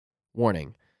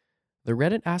Warning. The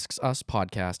Reddit Asks Us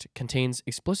podcast contains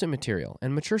explicit material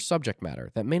and mature subject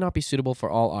matter that may not be suitable for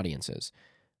all audiences.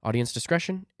 Audience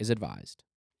discretion is advised.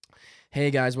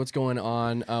 Hey guys, what's going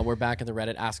on? We're back at the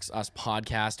Reddit Asks Us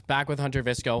podcast, back with Hunter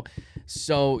Viczko.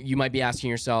 So you might be asking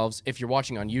yourselves, if you're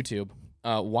watching on YouTube,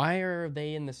 why are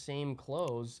they in the same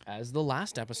clothes as the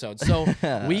last episode? So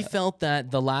we felt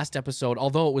that the last episode,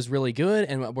 although it was really good,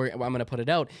 and I'm going to put it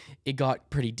out, it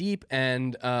got pretty deep,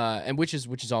 and which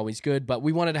is always good. But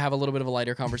we wanted to have a little bit of a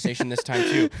lighter conversation this time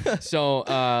too.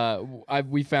 So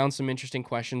we found some interesting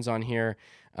questions on here.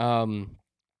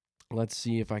 Let's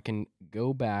see if I can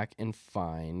go back and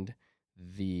find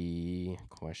the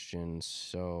questions.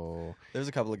 So there's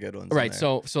a couple of good ones. Right.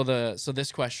 So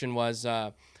this question was,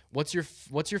 what's your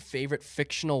favorite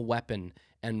fictional weapon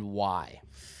and why?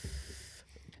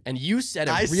 And you said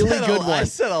a really good one. I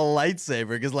said a lightsaber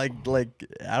because like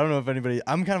I don't know if anybody.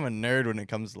 I'm kind of a nerd when it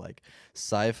comes to like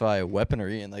sci-fi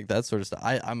weaponry and like that sort of stuff.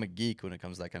 I'm a geek when it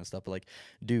comes to that kind of stuff. But like,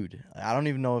 dude, I don't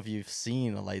even know if you've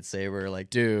seen a lightsaber. Like,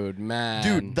 dude,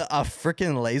 a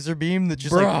freaking laser beam that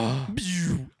just like,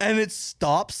 and it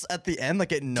stops at the end.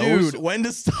 Like it knows when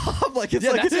to stop. Like it's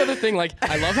like that's the other thing. Like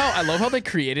I love how they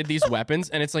created these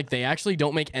weapons, and it's like they actually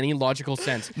don't make any logical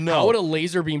sense. No. How would a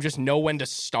laser beam just know when to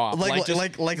stop?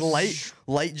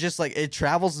 Light just like it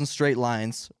travels in straight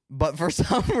lines, but for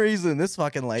some reason this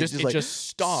fucking light just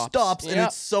stops, and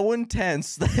it's so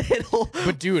intense that it'll.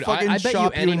 But dude, I bet you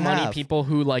any money people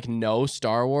who like know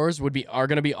Star Wars are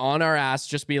gonna be on our ass,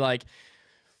 just be like,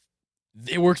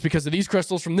 it works because of these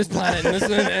crystals from this planet, and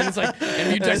it's like, and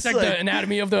if you dissect the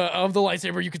anatomy of the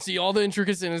lightsaber, you can see all the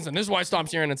intricacies, and this is why it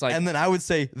stops here, and it's like, and then I would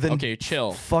say, then okay,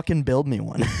 chill, fucking build me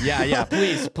one. Yeah,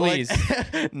 please.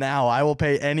 Like, now I will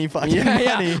pay any fucking money.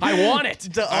 Yeah, I want it.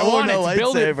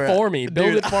 Build it for me.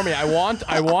 Build it for me. I want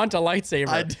a lightsaber.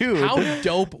 I do. How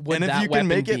dope would that weapon be? And if you can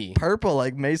make it purple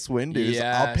like Mace Windu's,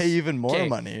 I'll pay even more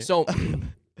money. So,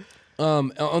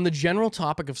 on the general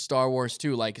topic of Star Wars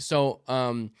too,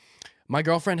 my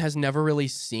girlfriend has never really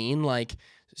seen like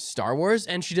Star Wars,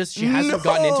 and she hasn't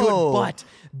gotten into it.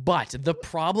 But the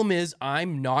problem is,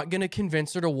 I'm not gonna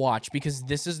convince her to watch because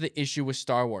this is the issue with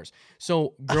Star Wars.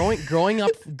 So growing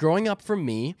up for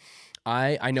me,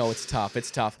 I know it's tough.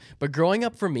 But growing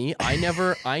up for me, I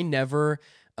never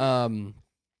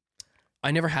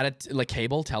had like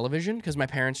cable television because my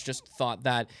parents just thought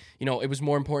that it was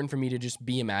more important for me to just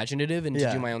be imaginative and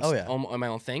to do my own my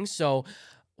own thing. So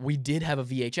we did have a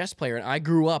VHS player, and I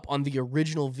grew up on the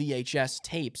original VHS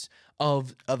tapes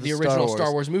of the original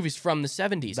Star Wars movies from the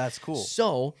 70s. That's cool.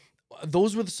 So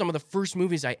those were some of the first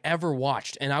movies I ever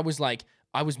watched, and I was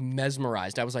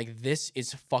mesmerized. I was like, this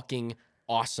is fucking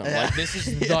awesome. Like, this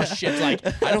is the shit. Like,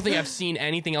 I don't think I've seen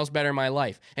anything else better in my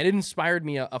life. And it inspired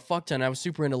me a fuck ton. I was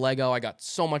super into Lego. I got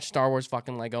so much Star Wars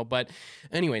fucking Lego. But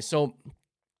anyway, so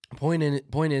point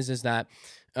is that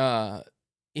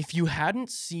if you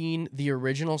hadn't seen the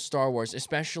original Star Wars,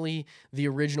 especially the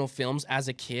original films as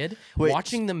a kid,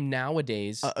 watching them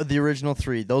nowadays... the original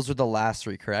 3, those are the last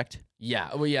 3, correct?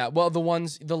 Yeah. Well,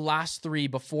 the last 3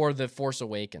 before The Force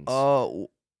Awakens. Oh,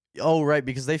 right,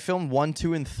 because they filmed 1,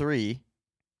 2, and 3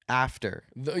 after.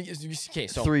 Okay,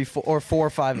 so 3, 4,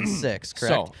 5, and 6,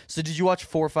 correct? So did you watch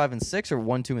 4, 5, and 6, or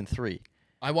 1, 2, and 3?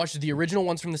 I watched the original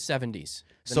ones from the 70s.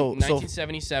 So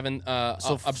 1977,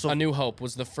 A New Hope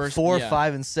was the first. 4,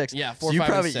 5, and 6. Yeah, 4, 5,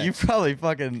 and 6. You probably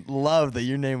fucking loved that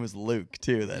your name was Luke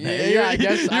too. Then yeah, I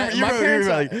guess my parents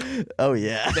were like, oh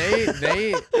yeah.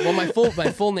 Well, my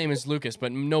full name is Lucas,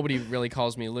 but nobody really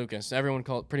calls me Lucas. Everyone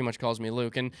pretty much calls me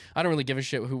Luke, and I don't really give a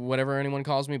shit whatever anyone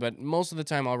calls me. But most of the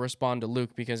time, I'll respond to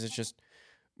Luke because it's just.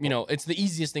 It's the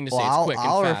easiest thing to say. It's quick and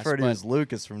fast. I'll refer to you as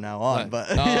Lucas from now on. But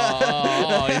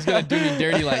he's gonna do me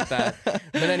dirty like that.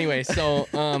 But anyway, so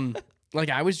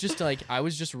I was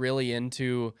just really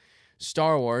into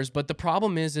Star Wars. But the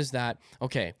problem is that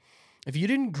if you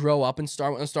didn't grow up in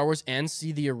Star Wars and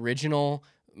see the original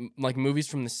like movies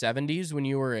from the 70s when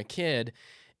you were a kid,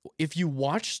 if you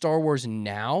watch Star Wars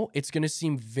now, it's gonna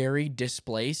seem very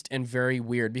displaced and very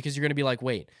weird because you're gonna be like,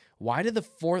 wait, why did the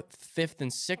 4th, 5th,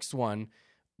 and 6th one?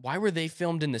 Why were they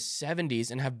filmed in the 70s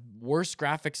and have worse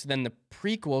graphics than the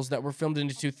prequels that were filmed in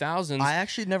the 2000s? I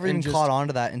actually never even caught on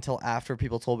to that until after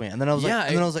people told me. And then I was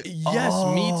like, yes,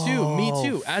 me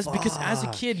too. Because as a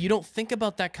kid, you don't think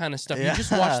about that kind of stuff. You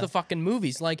just watch the fucking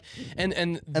movies. Like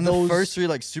and the first 3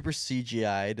 like super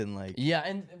CGI'd and like. Yeah,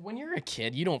 and when you're a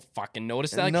kid, you don't fucking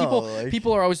notice that. Like,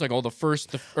 people are always like, oh, the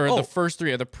first 3 or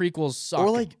the prequels suck.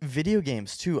 Or like video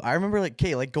games too. I remember like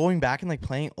going back and like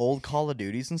playing old Call of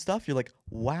Duties and stuff. You're like,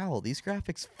 wow, these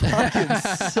graphics fucking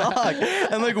suck.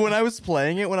 And like when I was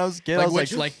playing it when I was a kid, I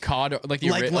was like COD, like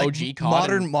the OG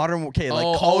COD, modern. Okay,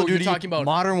 like Call of Duty. You're talking about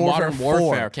Modern Warfare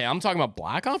 4. Okay, I'm talking about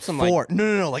Black Ops. I'm 4.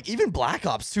 No. Like even Black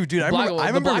Ops 2, dude. I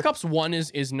remember Black Ops 1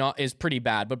 is pretty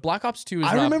bad, but Black Ops 2 is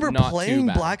I remember not playing too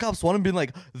bad. Black Ops 1 and being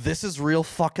like, this is real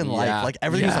fucking life. Like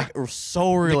everything is like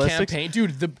so The realistic. campaign,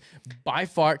 dude. By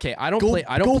far, okay. I don't play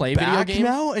video back games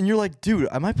now, and you're like, dude,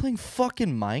 am I playing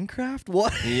fucking Minecraft?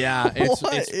 What? Yeah, it's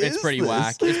pretty this?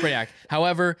 whack. It's pretty whack.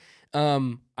 However,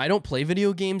 I don't play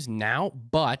video games now,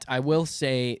 but I will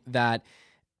say that,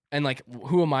 and like,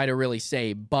 who am I to really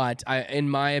say? But in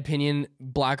my opinion,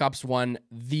 Black Ops 1,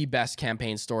 the best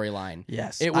campaign storyline.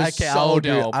 Yes, it was so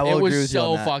dope. It was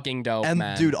so fucking dope, and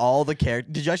man. Dude, all the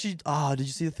characters. Did you actually? Did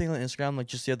you see the thing on Instagram like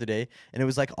just the other day? And it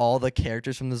was like all the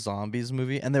characters from the Zombies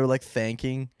movie, and they were like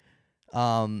thanking,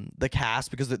 the cast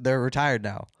because they're retired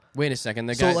now. Wait a second.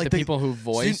 The people who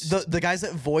voiced the guys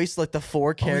that voiced like the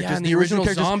 4 characters, and the original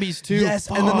characters, Zombies too. Yes,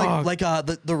 Fuck. and then like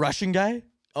the Russian guy.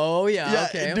 Oh yeah,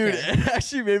 dude, it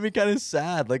actually made me kind of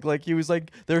sad. Like he was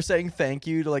like they were saying thank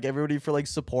you to like everybody for like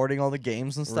supporting all the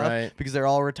games and stuff because they're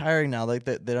all retiring now. Like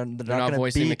they're not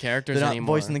voicing the characters they're not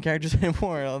anymore. voicing the characers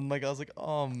anymore. I was like,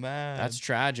 oh man, That's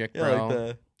tragic, yeah, bro.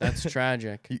 like That's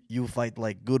tragic. You fight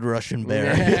like good Russian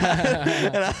bear.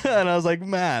 and I was like,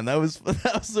 man, that was the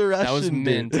Russian. That was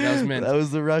mint. Dude. That was mint. That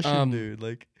was the Russian dude.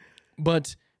 Like,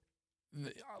 but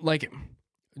like,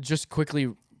 just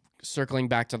quickly circling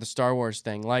back to the Star Wars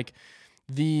thing, like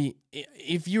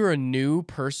if you're a new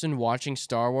person watching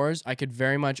Star Wars, I could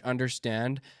very much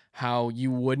understand how you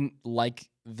wouldn't like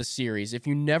the series if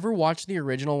you never watched the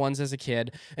original ones as a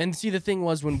kid. And see, the thing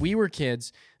was, when we were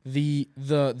kids, the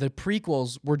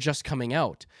prequels were just coming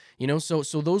out, you know, so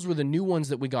those were the new ones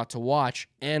that we got to watch,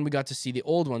 and we got to see the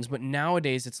old ones. But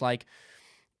nowadays it's like,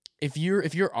 if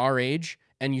you're our age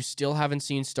and you still haven't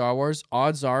seen Star Wars,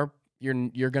 odds are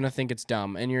you're gonna think it's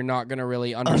dumb, and you're not gonna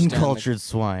really understand. Uncultured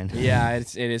swine. Yeah,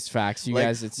 it is facts, you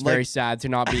guys. It's very sad to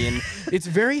not be in. It's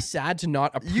very sad to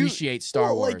not appreciate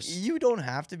Star Wars. Like, you don't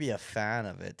have to be a fan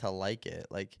of it to like it.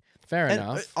 Like, fair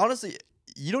enough. Honestly,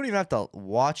 you don't even have to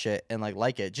watch it and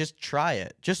like it. Just try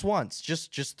it, just once.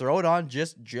 Just throw it on,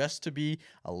 just to be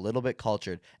a little bit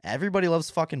cultured. Everybody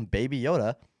loves fucking Baby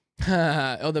Yoda.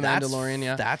 Oh, the Mandalorian,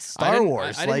 yeah. That's Star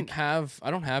Wars. I don't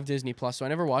have Disney Plus, so I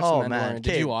never watched the Mandalorian. Man.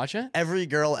 Did you watch it? Every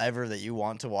girl ever that you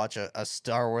want to watch a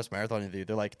Star Wars marathon with you,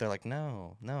 they're like,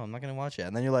 no, I'm not gonna watch it.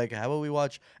 And then you're like, how about we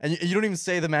watch? And you don't even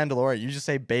say the Mandalorian, you just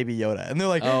say Baby Yoda, and they're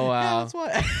like, oh wow, yeah, that's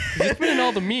why. It's been in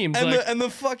all the memes. And the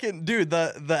fucking dude,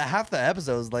 the half the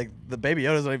episodes, like the Baby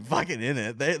Yoda's like fucking in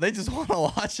it. They just want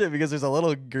to watch it because there's a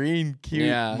little green cute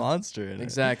monster in it.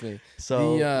 Exactly.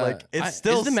 So it's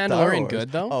still is the Mandalorian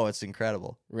good though? Oh, it's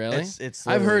incredible. Really? It's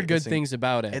I've heard good things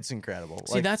about it. It's incredible.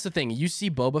 See, that's the thing. You see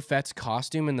Boba Fett's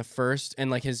costume in the first, and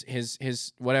like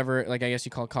his whatever, like I guess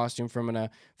you call it costume from a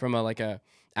like a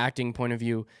acting point of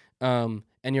view, and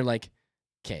you're like,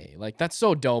 okay, like that's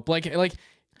so dope. Like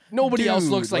nobody else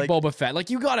looks like Boba Fett. Like,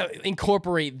 you gotta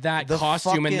incorporate that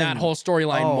costume and that whole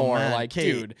storyline more. Man, like,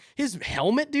 dude, his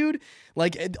helmet, dude.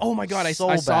 Like, oh my god, I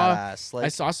saw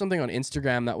something on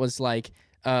Instagram that was like,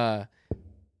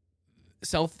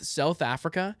 South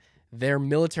Africa, their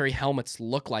military helmets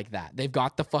look like that. They've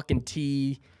got the fucking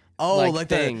T. Oh, like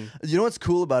thing. You know what's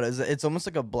cool about it is it's almost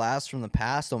like a blast from the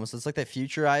past. Almost, it's like that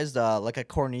futurized, like a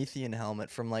Corinthian helmet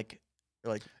from from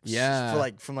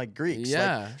Greeks.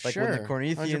 Yeah, like sure. when the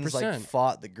Corinthians 100%. like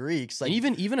fought the Greeks. Like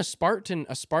even a Spartan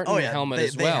helmet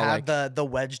as they well. They had the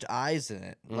wedged eyes in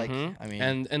it. Like I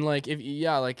mean, and like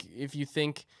if you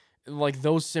think like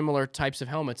those similar types of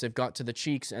helmets, they've got to the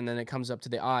cheeks and then it comes up to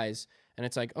the eyes. And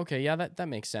it's like, okay, yeah, that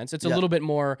makes sense. It's a little bit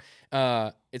more,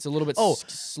 it's a little bit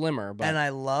slimmer. But. And I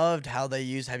loved how they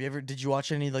used, did you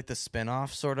watch any like the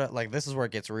spin-off sort of? Like, this is where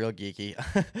it gets real geeky.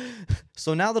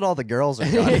 So now that all the girls are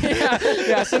gone.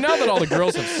 yeah, so now that all the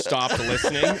girls have stopped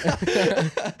listening.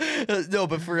 No,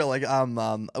 but for real, like,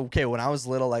 okay, when I was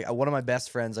little, like one of my best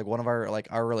friends, like one of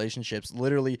our relationships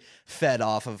literally fed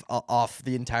off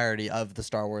the entirety of the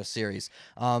Star Wars series.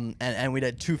 And we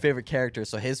had 2 favorite characters.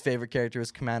 So his favorite character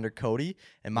was Commander Cody,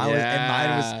 and mine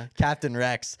was Captain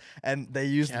Rex. And they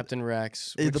used Captain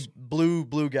Rex, the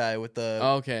blue guy with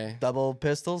the double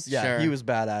pistols. Yeah, sure. He was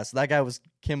badass. That guy was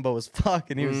Kimbo as fuck,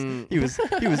 and he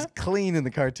was clean in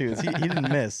the cartoons. He didn't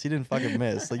miss. He didn't fucking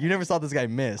miss. Like, you never saw this guy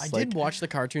miss. I did watch the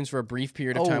cartoons for a brief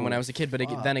period of time when I was a kid, but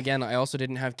then again, I also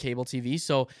didn't have cable TV,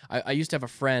 so I used to have a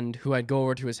friend who I'd go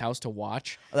over to his house to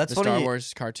watch the Star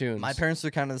Wars cartoons. My parents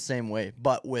are kind of the same way,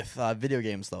 but with video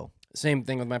games though. Same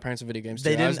thing with my parents with video games.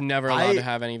 They Too. I was didn't- never allowed to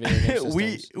have any video game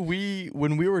systems. we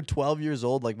when we were 12 years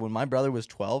old, like when my brother was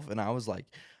 12 and I was like,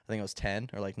 I think I was 10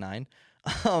 or like 9.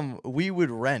 We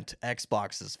would rent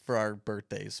Xboxes for our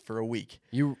birthdays for a week.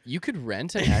 You could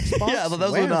rent an Xbox? Yeah, but that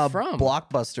was Where when from?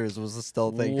 Blockbusters was still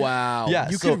a thing. Wow. Yeah,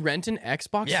 you so- could rent an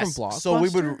Xbox Yes. from Blockbuster? So we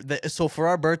would. So for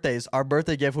our birthdays, our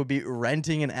birthday gift would be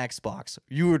renting an Xbox.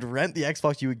 You would rent the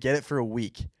Xbox. You would get it for a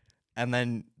week, and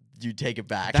then you take it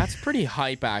back. That's pretty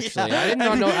hype, actually. Yeah. I did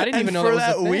not know. I didn't and even know for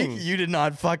that was a week, thing. you did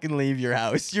not fucking leave your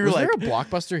house. You were Was like, there a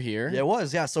Blockbuster here? yeah, it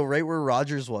was. Yeah. So right where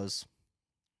Rogers was.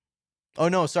 Oh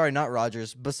no, sorry, not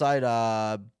Rogers. Beside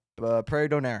Prairie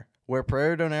Donaire, where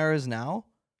Prairie Donaire is now.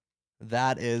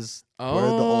 That is where the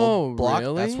old block.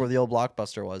 Really? That's where the old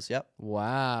Blockbuster was. Yep.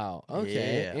 Wow.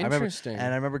 Okay. Yeah, Interesting.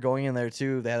 I remember going in there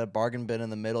too. They had a bargain bin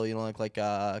in the middle, you know, like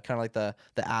kind of like the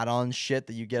add-on shit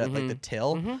that you get at like the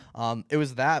till. Mhm. It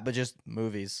was that, but just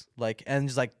movies, like, and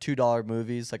just like $2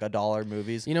 movies, like $1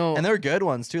 movies. You know, And they're good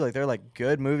ones too. Like they're like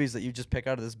good movies that you just pick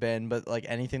out of this bin. But like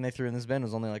anything they threw in this bin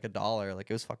was only like $1. Like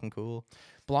it was fucking cool.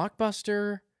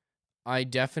 Blockbuster, I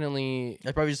definitely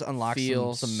It probably just unlocked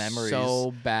feel some memories.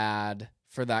 so bad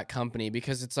for that company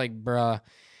because it's like, bruh,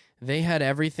 they had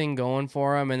everything going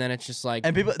for them, and then it's just like,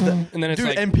 and people, and then it's dude,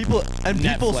 like, and people,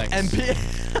 Netflix.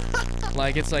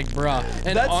 like it's like, bruh.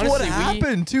 And that's honestly, what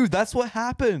happened too. That's what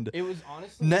happened. It was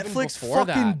honestly even Netflix before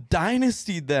fucking that.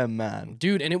 dynastied them, man.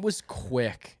 Dude, and it was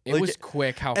quick. It Like, was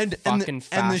quick how And fucking the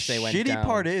fast they went shitty down.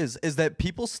 part is that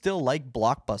people still like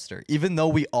Blockbuster, even though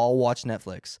we all watch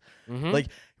Netflix. Mhm. Like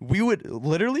we would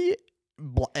literally,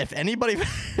 if anybody,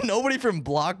 nobody from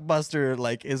Blockbuster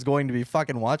like is going to be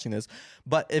fucking watching this,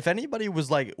 but if anybody was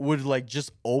like would like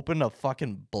just open a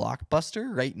fucking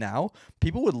Blockbuster right now,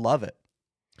 people would love it.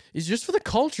 It's just for the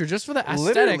culture, just for the aesthetic,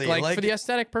 Literally, like like- for the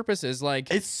aesthetic purposes.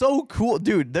 Like It's so cool,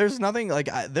 dude. There's nothing like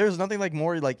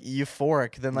more like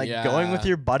euphoric than like going with Yeah,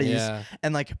 your buddies yeah.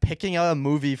 and like picking out a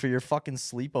movie for your fucking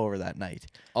sleepover that night.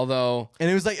 although And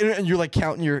it was like, and you're like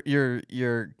counting your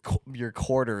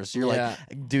quarters. You're Yeah.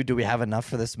 like, dude, do we have enough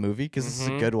for this movie? Because this is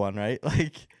a Mhm. good one, right?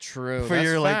 Like true, for that's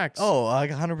your facts. like, oh,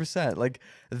 like 100%. Like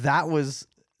that was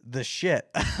the shit.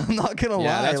 I'm not gonna lie.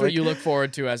 yeah, that's what like, you look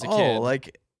forward to as a oh, kid.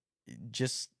 like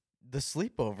just the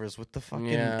sleepovers with the fucking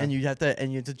Yeah. and you had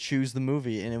to choose the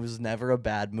movie, and it was never a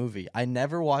bad movie. I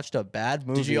never watched a bad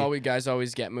movie. Did you guys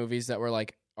always get movies that were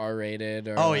like R-rated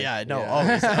or? Oh like- yeah, no,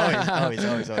 always.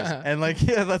 And like,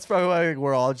 yeah, that's probably why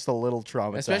we're all just a little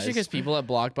traumatized. Especially because people at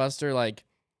Blockbuster, like,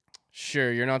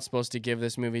 sure, you're not supposed to give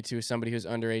this movie to somebody who's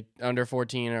under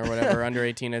 14 or whatever under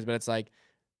 18 is, but it's like,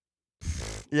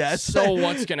 yeah, it's so like-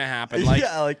 what's gonna happen? Like,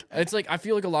 yeah, like it's like I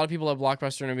feel like a lot of people at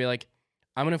Blockbuster are gonna be like,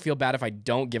 I'm gonna feel bad if I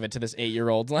don't give it to this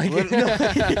 8-year-old. Like,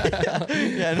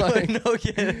 yeah, no, like- no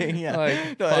kidding. Yeah,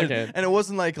 like, no, fuck and, it. and it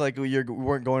wasn't like we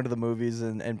weren't going to the movies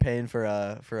and paying for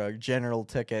a general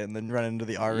ticket and then running into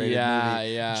the R-rated yeah,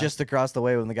 movie yeah, just across the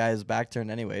way when the guy is back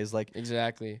turned. Anyways, like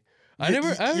exactly. y- I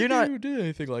never you're not- did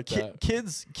anything like that.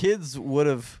 kids would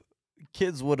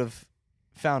have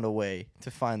found a way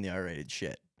to find the R-rated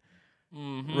shit.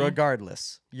 Mhm.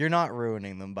 Regardless, you're not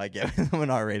ruining them by giving them an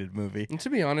R-rated movie. And to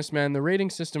be honest, man, the rating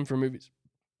system for movies.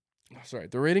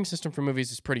 The rating system for movies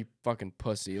is pretty fucking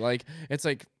pussy. Like, it's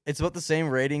like, It's about the same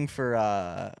rating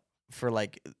for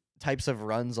like types of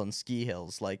runs on ski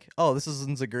hills. Like, oh, this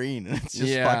isn't a green, and it's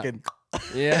just Yeah. fucking.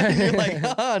 yeah, And you're like,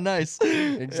 ah, nice.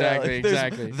 Exactly, there's-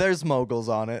 exactly. There's moguls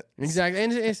on it. exactly.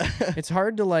 And it's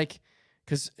hard to like,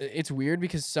 because it's weird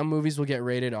because some movies will get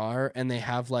rated R and they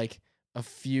have like a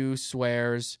few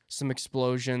swears, some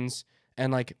explosions,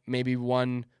 and like maybe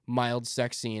one mild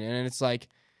sex scene, and it's like,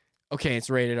 okay, it's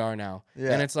rated R now,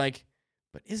 Yeah. and it's like,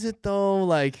 but is it though?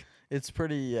 Like, It's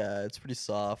pretty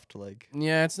soft. Like,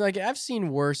 yeah, it's like I've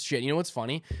seen worse shit. You know what's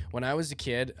funny? When I was a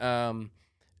kid,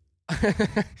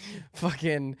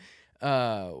 fucking,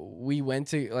 we went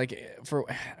to like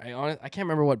I can't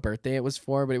remember what birthday it was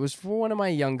for, but it was for one of my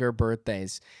younger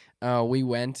birthdays. We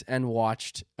went and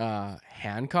watched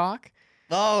Hancock.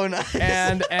 oh, nice.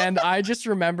 And I just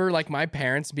remember like my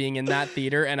parents being in that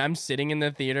theater, and I'm sitting in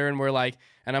the theater,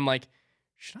 and I'm like,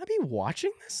 should I be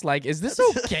watching this? Like, is this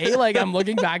okay? Like, I'm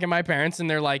looking back at my parents, and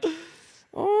they're like,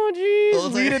 oh geez, Well,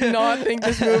 it's we like- did not think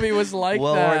this movie was like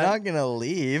well, that. we're not gonna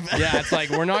leave. Yeah, it's like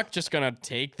we're not just gonna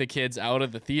take the kids out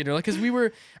of the theater, like, because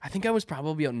I think I was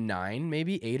probably about 9,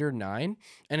 maybe 8 or 9,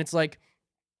 and it's like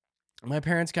my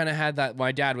parents kind of had that.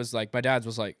 My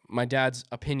dad's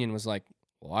opinion was like,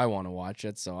 well, I want to watch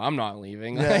it, so I'm not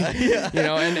leaving. Yeah, Like, yeah. You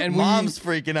know, and mom's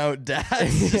freaking out.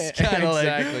 Dad's just kind of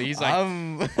exactly. He's like,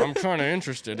 I'm kind of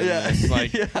interested in this.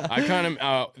 Like, I kind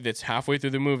of, it's halfway through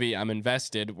the movie. I'm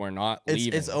invested. We're not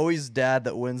leaving. It's always dad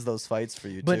that wins those fights for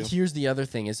you, But too. here's the other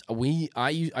thing: is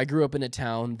I grew up in a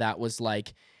town that was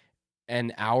like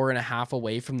an hour and a half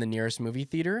away from the nearest movie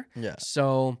theater. Yeah.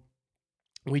 So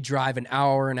we drive an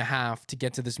hour and a half to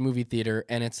get to this movie theater,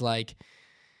 and it's like,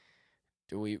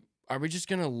 are we just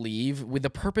gonna leave? With the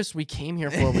purpose we came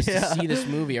here for was to see this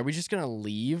movie. Are we just gonna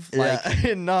leave?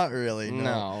 Like, not really.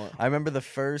 No. I remember the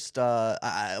first.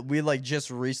 We like just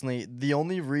recently. The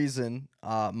only reason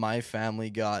my family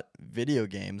got video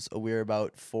games, we were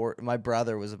about 4. My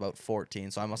brother was about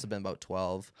 14, so I must have been about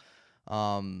 12.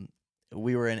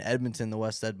 We were in Edmonton, the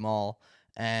West Ed Mall,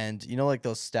 and you know, like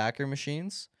those stacker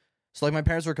machines. So like my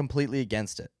parents were completely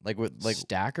against it. Like with like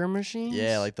stacker machines?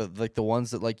 Yeah, like the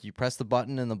ones that like you press the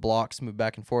button and the blocks move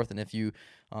back and forth, and if you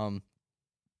pardon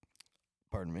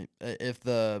me, if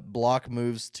the block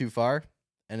moves too far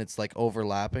and it's like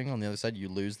overlapping on the other side, you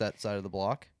lose that side of the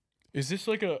block. Is this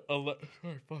like sorry,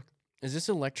 fuck. Is this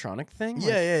an electronic thing?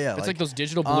 Yeah. It's like those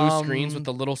digital blue screens with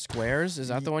the little squares. Is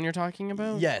that the one you're talking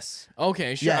about? Yes.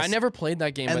 Okay, sure. Yes. I never played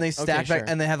that game. And but they stack okay, back,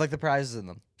 and they have like the prizes in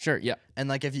them. Sure, yeah. And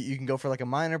like if you can go for like a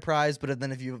minor prize, but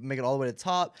then if you make it all the way to the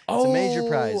top, it's a major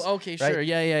prize. Okay, right? sure.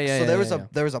 Yeah. So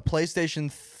there was a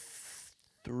PlayStation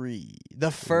 3. The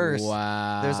first.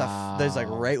 Wow. There's like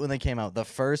right when they came out, the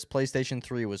first PlayStation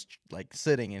 3 was like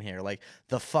sitting in here, like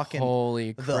the fucking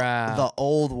holy crap. the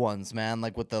old ones, man,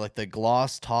 like with the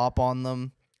gloss top on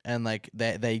them. And like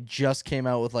they just came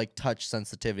out with like touch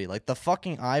sensitivity. Like the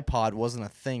fucking iPod wasn't a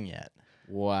thing yet.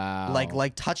 Wow.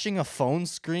 Like touching a phone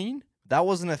screen, that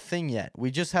wasn't a thing yet.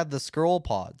 We just had the scroll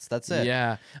pods. That's it.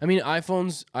 Yeah. I mean,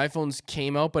 iPhones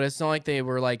came out, but it's not like they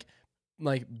were like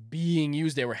being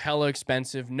used. They were hella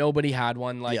expensive. Nobody had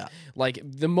one. Like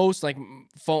the most like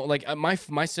phone, like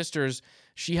my sister's,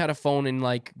 she had a phone in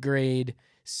like grade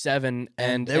 7,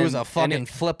 and there was a fucking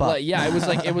flip up. Yeah,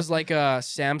 it was like a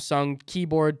Samsung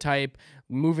keyboard type,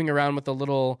 moving around with a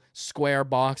little square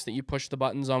box that you push the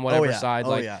buttons on whatever side.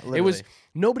 It was,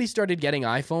 nobody started getting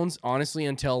iPhones honestly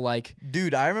until like,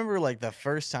 dude, I remember like the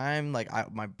first time like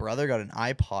my brother got an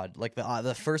iPod, like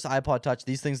the first iPod Touch.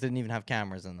 These things didn't even have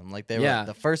cameras in them. Like they were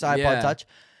the first iPod Touch.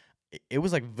 It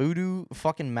was like voodoo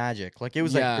fucking magic. Like it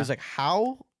was like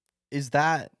how is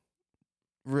that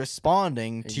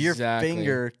responding to your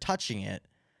finger touching it,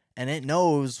 and it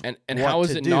knows and how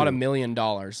is it not $1 million?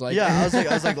 Like, yeah,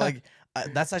 I was like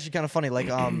that's actually kind of funny. Like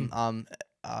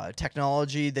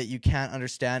technology that you can't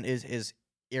understand is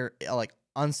like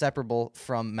inseparable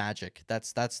from magic.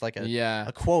 That's like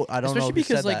a quote. I don't know, especially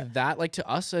because said like that, like to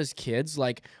us as kids,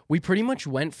 like we pretty much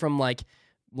went from like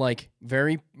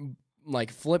very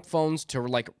like flip phones to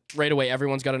like right away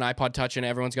everyone's got an iPod Touch and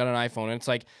everyone's got an iPhone, and it's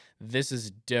like, this is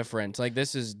different. Like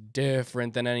this is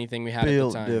different than anything we had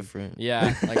built at the time. Different.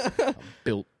 Yeah, like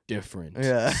built different.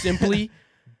 Yeah. Simply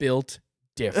built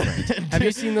different. Have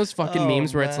you seen those fucking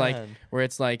memes where it's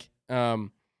like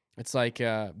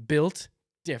built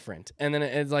different, and then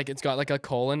it's got like a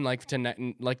colon like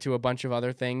to a bunch of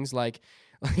other things like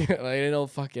it'll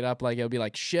fuck it up, like it'll be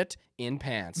like shit in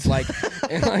pants, like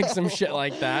and like some shit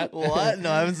like that. What?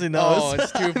 No, I haven't seen those. Oh,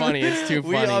 it's too funny. It's too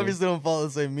funny. We obviously don't follow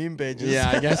the same meme pages.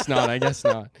 Yeah, I guess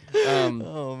not.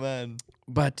 Oh man.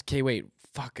 But okay, wait.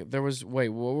 Fuck. What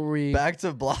were we? Back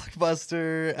to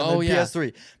Blockbuster and then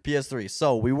PS3. PS3.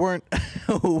 So we weren't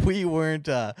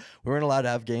allowed to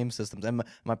have game systems, and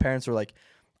my parents were like,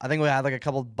 I think we had like a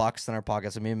couple bucks in our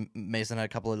pockets. And me and Mason had a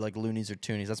couple of like loonies or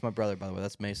toonies. That's my brother, by the way.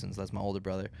 That's Mason's. That's my older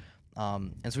brother.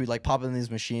 And so we'd like pop in these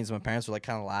machines, and my parents were like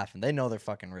kind of laughing. They know they're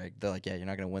fucking rigged. They're like, yeah, you're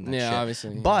not gonna win that shit. Yeah,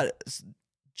 obviously. But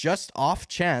just off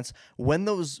chance, when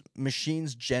those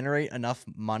machines generate enough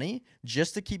money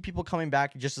just to keep people coming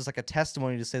back, just as like a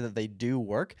testimony to say that they do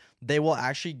work, they will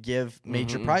actually give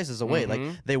major prizes away. Like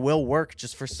they will work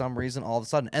just for some reason all of a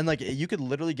sudden. And like you could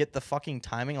literally get the fucking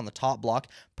timing on the top block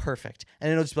perfect,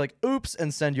 and it'll just be like oops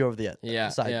and send you over the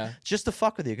side just to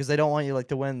fuck with you, because they don't want you like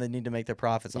to win. They need to make their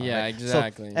profits on it. Yeah, right?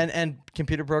 exactly. So, and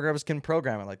computer programmers can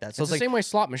program it like that. So it's the like, same way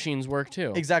slot machines work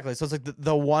too. Exactly. So it's like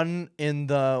the one in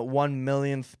the 1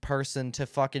 millionth person to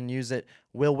fucking use it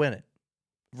will win it,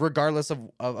 regardless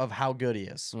of how good he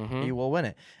is. He will win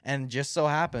it. And just so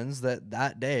happens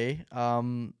that day,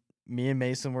 me and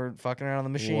Mason were fucking around on the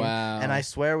machine. Wow. And I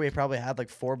swear we probably had like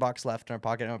 $4 left in our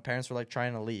pocket, and my parents were like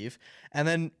trying to leave. And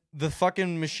then the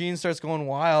fucking machine starts going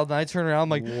wild, and I turn around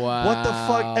like, wow. What the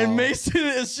fuck? And Mason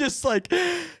is just like,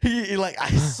 he like, I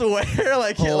swear,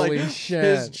 like, holy like shit.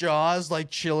 His jaws like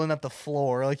chilling at the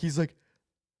floor. Like he's like,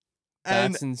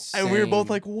 That's insane. And we were both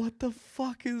like, what the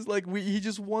fuck is like he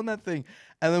just won that thing.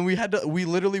 And then we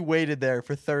literally waited there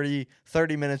for 30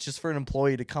 minutes just for an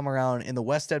employee to come around in the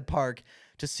West Ed Park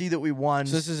to see that we won.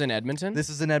 So this is in Edmonton? This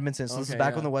is in Edmonton. So this is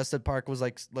back when the West Ed Park was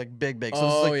like big. So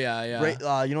this is like yeah.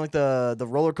 right, you know, like the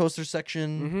roller coaster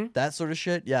section, that sort of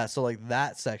shit. Yeah, so like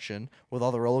that section with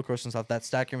all the roller coasters and stuff, that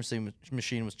stacker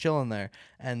machine was chilling there,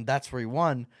 and that's where he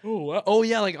won. Oh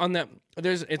yeah, like on that.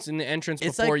 It's in the entrance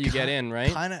before you get in,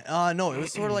 right? Kind of. No, it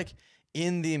was sort of like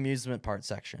in the amusement park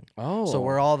section. Oh, so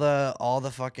where all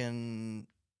the fucking.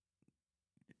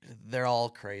 They're all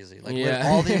crazy. Like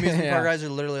all the amusement park guys are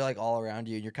literally like all around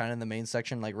you. You're kind of in the main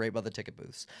section, like right by the ticket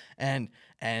booths. And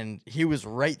he was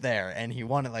right there, and he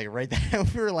won it like right there. And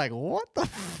we were like, "What the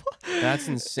fuck?" That's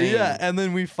insane. Yeah. And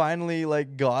then we finally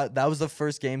like that was the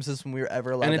first game system we were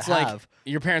ever allowed to have. And it's like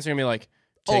your parents are gonna be like,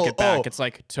 "Take it back." It's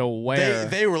like to where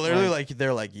they were literally like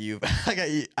they're like you.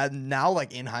 Now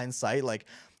like in hindsight like.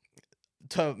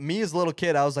 To me as a little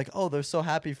kid, I was like, "Oh, they're so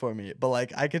happy for me," but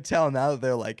like I could tell now that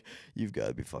they're like, "You've got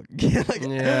to be fucking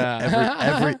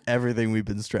like everything we've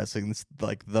been stressing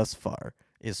like thus far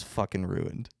is fucking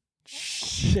ruined,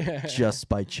 just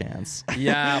by chance."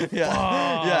 Yeah,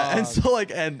 yeah. And so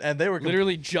like, and they were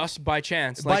literally just by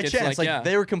chance, by chance, like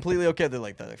they were completely okay. They're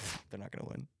like they're not gonna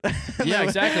win. Yeah,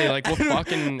 exactly. Like what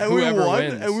fucking and whoever we won,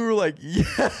 wins, and we were like,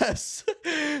 yes.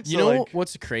 You know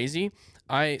what's crazy?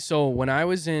 So when I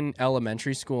was in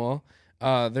elementary school,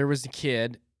 there was a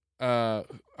kid. I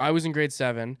was in grade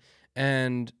 7,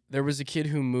 and there was a kid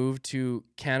who moved to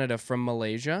Canada from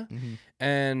Malaysia,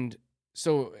 and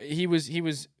so he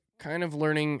was kind of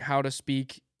learning how to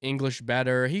speak English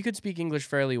better. He could speak English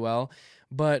fairly well,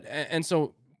 and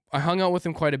so I hung out with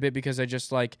him quite a bit because I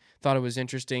just like thought it was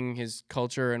interesting, his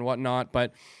culture and whatnot.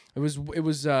 But it was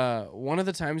one of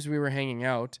the times we were hanging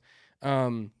out.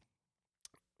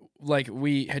 Like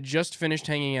we had just finished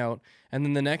hanging out, and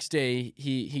then the next day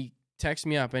he texts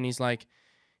me up and he's like,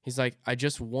 I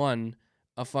just won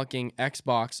a fucking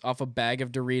Xbox off a bag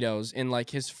of Doritos in like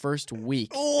his first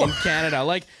week in Canada.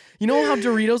 Like, you know how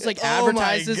Doritos like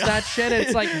advertises that shit?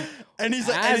 It's like, and he's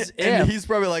like, and he's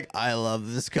probably like, I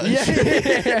love this country.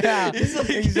 Yeah. He's like,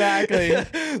 exactly.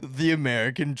 The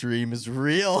American dream is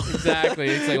real. Exactly.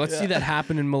 It's like, let's see that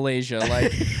happen in Malaysia.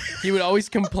 Like, he would always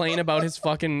complain about his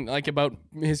fucking, like, about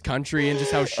his country and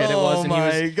just how shit it was.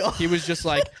 And he was just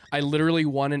like, I literally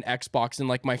won an Xbox in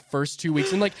like my first 2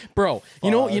 weeks. And like, bro,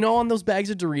 you know on those bags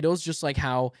of Doritos, just like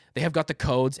how they have got the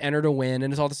codes, enter to win,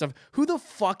 and it's all this stuff. Who the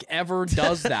fuck ever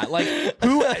does that? Like,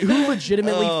 who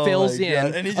legitimately fills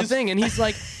in a thing? And he's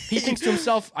like, he thinks to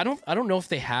himself, I don't know if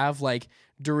they have like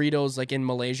Doritos like in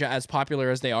Malaysia as popular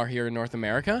as they are here in North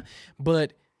America,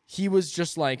 but he was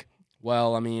just like,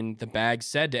 well, I mean, the bag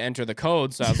said to enter the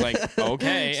code, so I was like,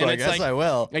 okay. So and I it's guess like, I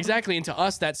will. Exactly. And to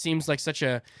us, that seems like such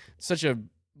a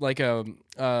like a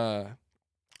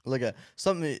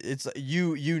something. It's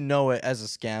you know it as a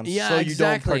scam, yeah, so you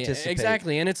exactly, don't participate.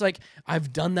 Exactly. And it's like,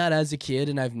 I've done that as a kid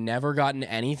and I've never gotten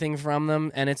anything from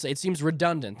them, and it seems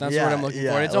redundant. That's what I'm looking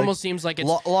for. It almost seems like it's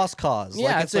lost cause.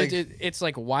 Yeah, like, it's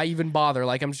like, why even bother?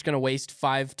 Like, I'm just gonna waste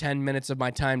 5-10 minutes of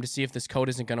my time to see if this code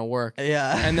isn't gonna work.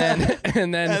 Yeah. And then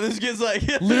and this kid's like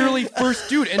literally first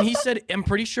dude, and he said, I'm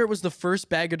pretty sure it was the first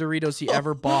bag of Doritos he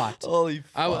ever bought. Holy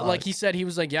fuck. Like he said, he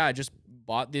was like, yeah, I just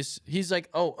bought this. He's like,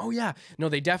 oh yeah, no,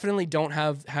 they definitely don't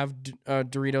have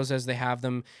Doritos as they have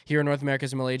them here in North America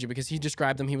as in Malaysia, because he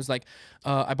described them. He was like,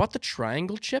 I bought the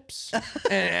triangle chips,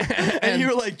 and you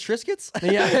were like, Triscuits?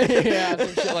 yeah,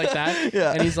 some shit like that.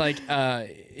 Yeah. And he's like,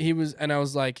 and I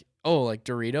was like, oh, like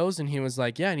Doritos? And he was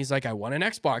like, yeah. And he's like, I won an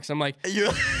Xbox. I'm like,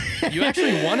 you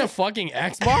actually won a fucking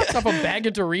Xbox off a bag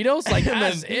of Doritos? Like,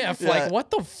 as if. Like, what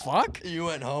the fuck? You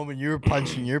went home and you were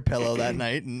punching your pillow that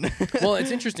night. And well, it's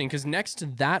interesting because next to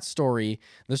that story,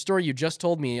 the story you just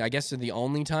told me, I guess are the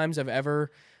only times I've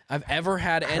ever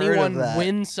had anyone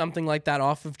win something like that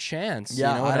off of chance.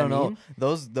 Yeah, you know what I don't mean?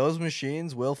 know. Those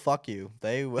machines will fuck you.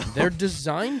 They will. They're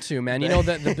designed to, man. You know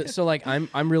that. So like,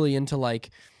 I'm really into like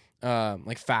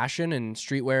fashion and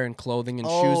streetwear and clothing and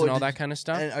shoes and all that kind of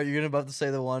stuff. And are you about to say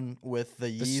the one with the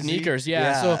Yeezy? Sneakers?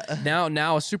 Yeah. So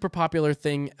now a super popular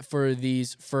thing for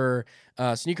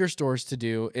sneaker stores to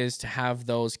do is to have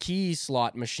those key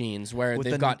slot machines where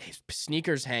they've got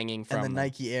sneakers hanging from and the them.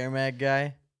 Nike Air Mag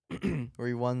guy. Where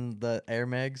he won the Air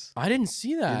Mags. I didn't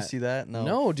see that. You didn't see that?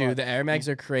 No, dude. The Air Mags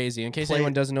are crazy. In case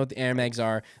anyone doesn't know what the Air Mags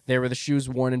are, they were the shoes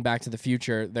worn in Back to the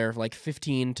Future. They're like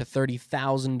 $15,000 to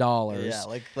 $30,000. Yeah,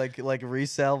 like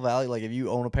resale value. Like if you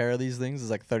own a pair of these things, it's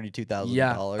like $32,000.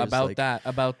 Yeah,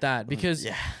 about that. Because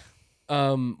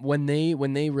when they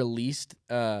released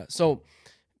when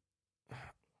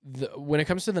it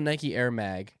comes to the Nike Air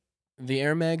Mag, the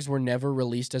Air Mags were never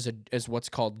released as what's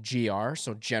called GR,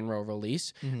 so general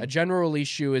release. Mhm. A general release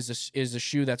shoe is a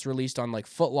shoe that's released on like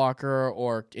Foot Locker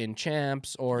or in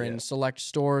Champs or in select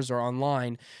stores or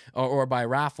online or by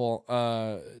raffle.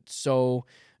 So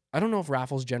I don't know if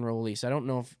raffle's general release. I don't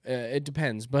know if it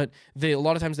depends, but a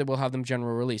lot of times they will have them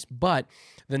general release. But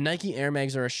the Nike Air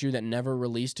Mags are a shoe that never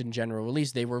released in general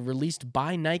release. They were released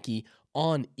by Nike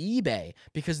on eBay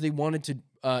because they wanted to.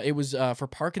 It was for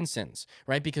Parkinson's,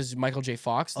 right? Because Michael J.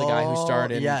 Fox, the guy who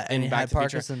starred in and he Back had to the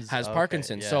Future, Parkinson's. has Okay,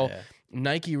 Parkinson's. yeah, So yeah.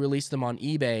 Nike released them on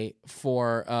eBay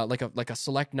for like a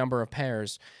select number of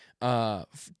pairs.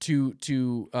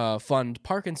 To fund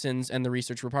Parkinson's and the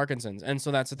research for Parkinson's, and so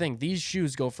that's the thing. These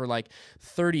shoes go for like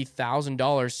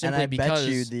 $30,000 simply and I because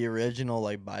bet you the original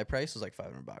like buy price was like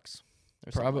 $500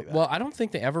 or something like that. well, I don't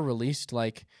think they ever released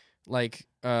like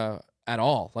at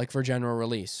all, like for general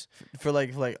release. for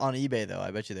like on eBay though, I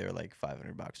bet you they were like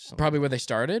 $500 or something. Probably where they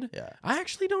started. Yeah. I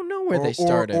actually don't know where Or- they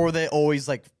started. or they always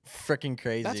like freaking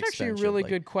crazy. That's actually a expensive, really like-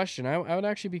 good question. I would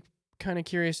actually be kind of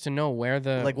curious to know where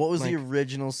the Like, what was the like,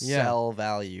 original yeah. sell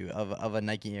value of a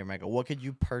Nike Air Mag? What could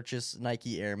you purchase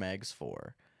Nike Air Mags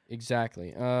for?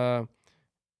 exactly?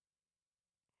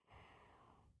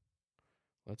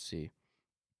 Let's see.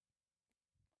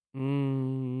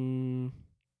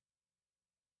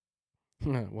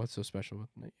 What's so special with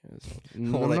Nike?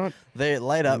 Well, I'm they- not They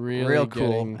light up really real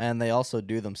cool, getting- and they also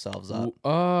do themselves up.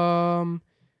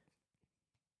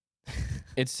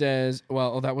 It says,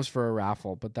 well, that was for a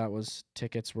raffle, but that was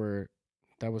tickets for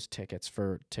raffling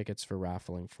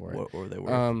for it. What were they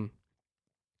worth?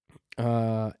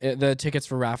 The tickets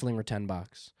for raffling were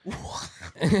 $10.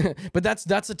 But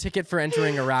that's a ticket for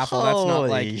entering a raffle. That's not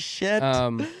like Holy shit!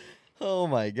 Oh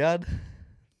my god,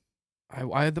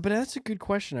 but that's a good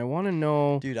question. I want to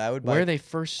know dude! I would buy. where they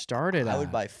first started. I would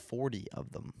at. buy 40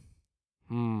 of them.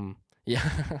 Yeah.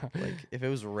 Like if it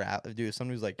was dude, if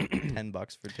somebody was like $10 for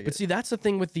But tickets. see, that's the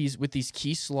thing with these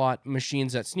key slot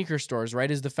machines at sneaker stores, right?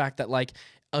 Is the fact that like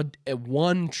a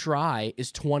one try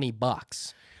is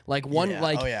 $20. Like one, Yeah.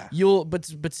 like Oh, yeah.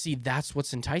 but see, that's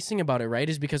what's enticing about it, right?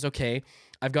 Is because okay,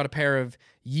 I've got a pair of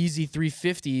Yeezy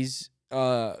 350s,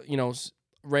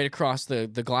 right across the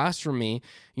glass from me,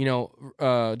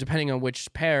 depending on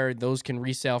which pair, those can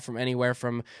resell from anywhere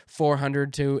from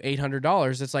 $400 to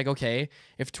 $800. It's like, okay,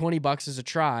 if $20 is a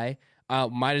try,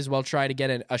 might as well try to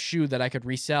get a shoe that I could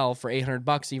resell for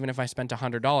 $800, even if I spent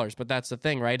 $100. But that's the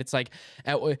thing, right? It's like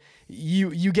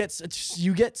you get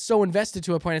so invested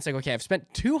to a point. It's like, okay, I've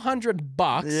spent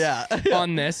 $200 Yeah.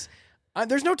 on this.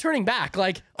 There's no turning back.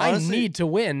 Like, Honestly, I need to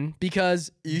win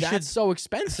because you that's should- so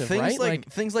expensive, things right?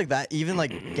 things like that, even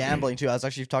like gambling too. I was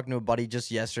actually talking to a buddy just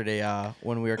yesterday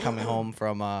when we were coming home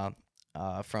from our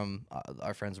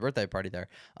friend's birthday party there.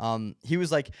 He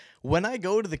was like, when I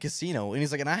go to the casino, and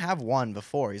he's like, and I have won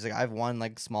before. He's like, I've won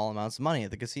like small amounts of money at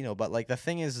the casino, but like the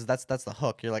thing is that's the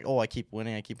hook. You're like, oh, I keep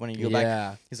winning. You go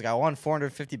back. He's like, I won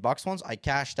 $450 once. I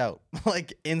cashed out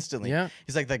like instantly. Yeah.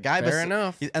 He's like, the guy. Fair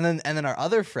enough. And then our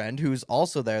other friend who's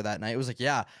also there that night was like,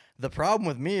 yeah. The problem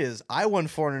with me is I won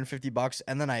 $450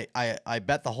 and then I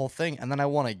bet the whole thing and then I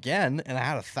won again and I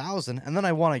had 1,000 and then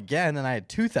I won again and I had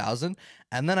 2,000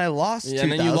 and then I lost $2,000.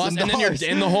 and then you lost, and then you're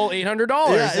in the whole $800.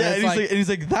 Yeah, and and he's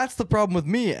like, that's the problem with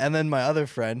me. And then my other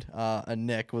friend,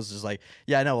 Nick, was just like,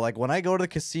 yeah, no, like when I go to the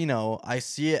casino, I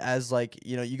see it as like,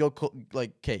 you go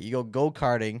you go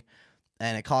go-karting.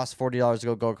 And it costs $40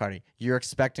 to go karting. You're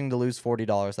expecting to lose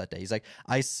 $40 that day. He's like,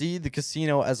 I see the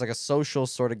casino as like a social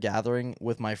sort of gathering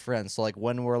with my friends. So like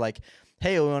when we're like,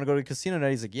 hey, we want to go to the casino tonight.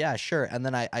 He's like, yeah, sure. And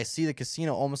then I see the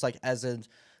casino almost like as in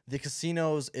the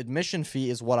casino's admission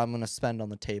fee is what I'm gonna spend on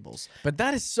the tables. But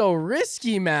that is so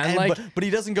risky, man. And, like, but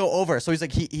he doesn't go over. So he's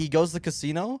like, he goes to the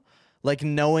casino like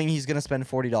knowing he's gonna spend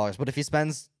 $40. But if he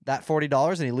spends that $40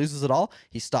 and he loses it all,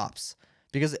 he stops.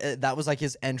 Because that was like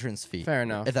his entrance fee. Fair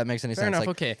enough. If that makes any Fair sense. enough,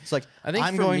 Like, okay. It's like, I think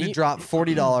I'm for going me- to drop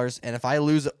 $40, and if I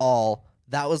lose it all,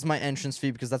 that was my entrance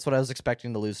fee because that's what I was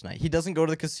expecting to lose tonight. He doesn't go to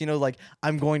the casino like,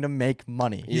 I'm going to make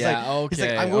money. He's Yeah, like, He's like,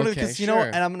 okay, I'm going to okay, the casino sure.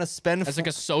 and I'm going to spend... it's like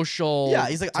a social. Yeah,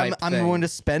 he's like, I'm type thing. going to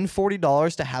spend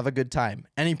 $40 to have a good time.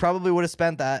 And he probably would have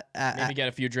spent that maybe get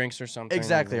a few drinks or something.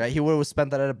 Exactly, right? He would have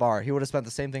spent that at a bar. He would have spent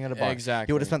the same thing at a bar.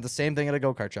 Exactly. He would have spent the same thing at a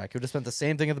go-kart track. He would have spent the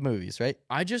same thing at the movies, right?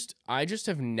 I just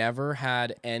have never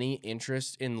had any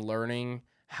interest in learning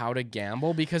how to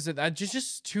gamble because that's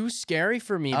just too scary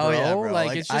for me, bro. Oh, yeah, bro. Like,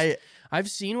 Like, it's just I've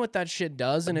seen what that shit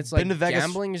does, and it's been like to Vegas-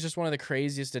 gambling is just one of the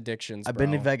craziest addictions. I've bro.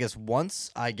 been to Vegas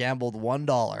once. I gambled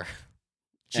 $1.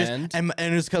 And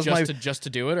it's because just to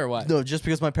do it or what? no, just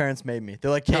because my parents made me.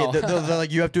 They're like, hey, Oh. they're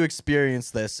like, you have to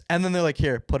experience this, and then they're like,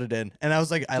 here, put it in, and I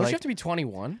was like, Don't you have to be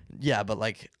 21? yeah, but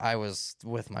like I was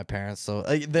with my parents, so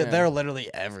Yeah. they're literally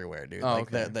everywhere, dude. Oh,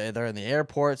 like okay. they're in the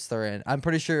airports. I'm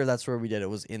pretty sure that's where we did it.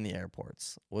 Was in the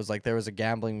airports. Was like there was a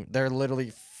gambling. They're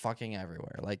literally fucking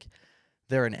everywhere. Like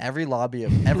they're in every lobby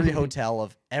of every hotel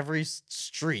of every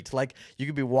street. Like you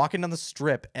could be walking down the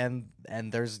strip and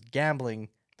there's gambling.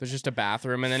 There's just a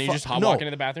bathroom, and then you just no. walk into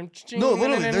the bathroom. No,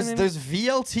 literally, there's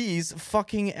VLTs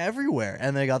fucking everywhere,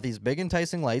 and they got these big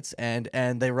enticing lights, and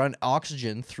they run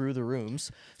oxygen through the rooms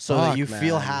so that you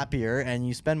feel happier and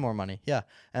you spend more money. Yeah,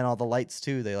 and all the lights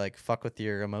too. They like fuck with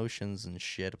your emotions and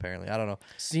shit. Apparently, I don't know.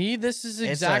 See, this is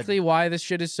exactly why this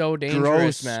shit is so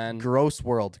dangerous, man. Gross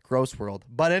world.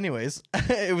 But anyways,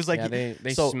 it was like Yeah,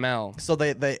 they so, smell. So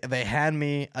they hand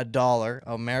me $1,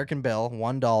 American bill,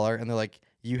 $1, and they're like,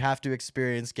 you have to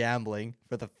experience gambling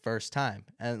for the first time,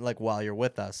 and like while you're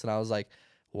with us. And I was like,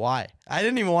 why? I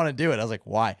didn't even want to do it. I was like,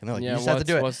 why? And they're like, you just have to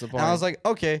do it. What's the point? And I was like,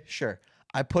 okay, sure.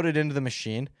 I put it into the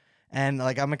machine, and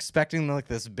like I'm expecting like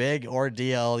this big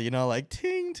ordeal, you know, like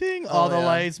ting ting, all the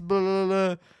lights, blah, blah,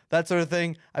 blah, that sort of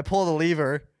thing. I pull the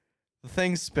lever, the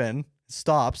thing spin,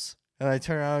 stops, and I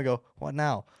turn around and go, what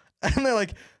now? And they're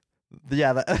like,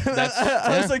 yeah,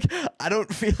 I was like, I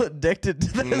don't feel addicted to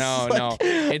this. No, like, no,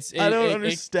 I don't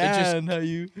understand how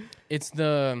you. It's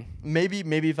the Maybe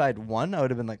if I had won, I would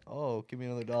have been like, oh, give me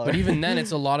another $1. But even then,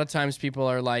 it's a lot of times people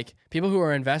who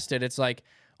are invested. It's like,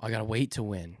 oh, I gotta wait to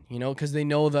win, you know, because they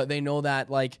know that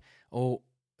like, oh.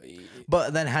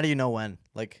 But then, how do you know when?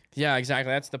 Like, yeah,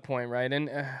 exactly. That's the point, right? And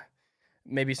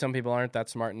maybe some people aren't that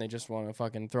smart and they just want to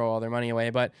fucking throw all their money away.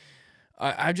 But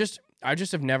I just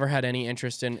have never had any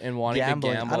interest in wanting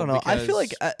gambling. to gamble. I don't know. I feel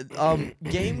like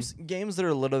games that are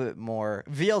a little bit more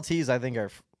VLTs. I think are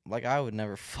like I would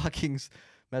never fucking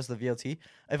mess with the VLT.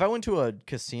 If I went to a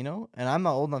casino, and I'm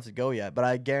not old enough to go yet, but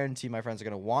I guarantee my friends are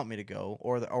gonna want me to go,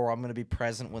 or I'm gonna be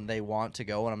present when they want to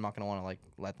go, and I'm not gonna want to like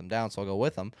let them down, so I'll go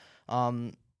with them.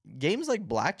 Games like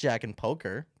blackjack and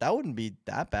poker, that wouldn't be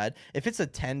that bad. If it's a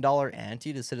 $10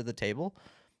 ante to sit at the table,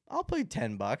 I'll pay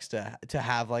 $10 to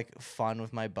have like fun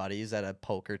with my buddies at a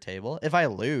poker table. If I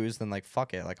lose, then like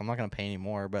fuck it. Like I'm not gonna pay any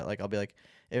more. But like I'll be like,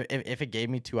 if it gave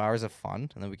me 2 hours of fun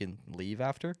and then we can leave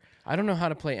after. I don't know how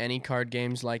to play any card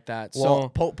games like that.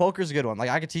 Well, So poker's a good one. Like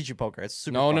I could teach you poker. It's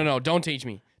super. fun. No. Don't teach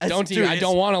me. Don't teach dude, me. I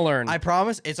don't want to learn. I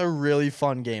promise, it's a really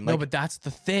fun game. No, Like, but that's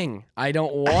the thing. I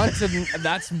don't want to.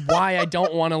 That's why I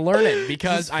don't want to learn it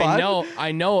because Is this fun?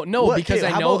 I know. No, What- because okay,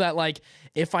 I how know about- that like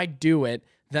if I do it,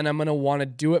 then I'm gonna want to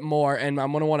do it more, and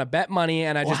I'm gonna want to bet money,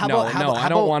 and I just I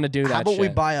don't want to do that. How about we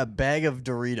shit. buy a bag of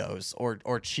Doritos or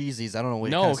Cheesies? I don't know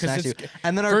what No, kind of because snacks you.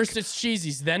 And then first it's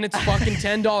cheesies, then it's fucking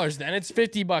 $10, then it's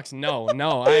 $50. No,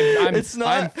 I'm It's not-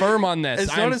 I'm firm on this.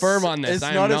 It's I'm not firm on this. It's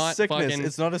I'm not a not sickness. fucking.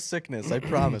 It's not a sickness. I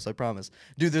promise. I promise.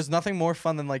 Dude, there's nothing more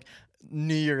fun than like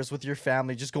New Year's with your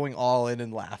family, just going all in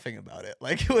and laughing about it,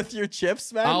 like with your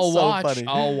chips, man. Funny.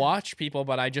 I'll watch people,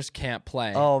 but I just can't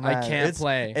play. Oh man, I can't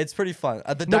play. It's pretty fun.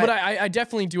 No, but I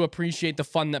definitely do appreciate the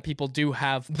fun that people do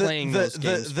have playing those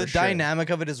games. The for sure.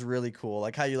 dynamic of it is really cool.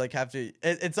 Like how you like have to.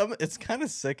 It's kind of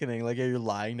sickening. Like you're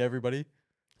lying to everybody.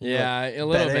 Yeah, Like, a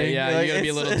little bit. betting. Yeah, Like, you gotta be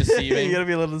a it's- little deceiving. You gotta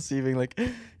be a little deceiving. Like,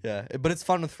 yeah, but it's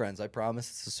fun with friends. I promise.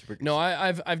 It's a super. No,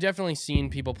 I've definitely seen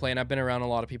people play, and I've been around a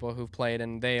lot of people who've played,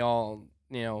 and they all,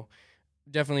 you know,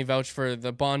 definitely vouch for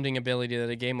the bonding ability that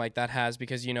a game like that has,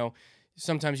 because, you know,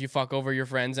 sometimes you fuck over your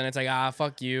friends, and it's like,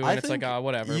 fuck you, and it's like,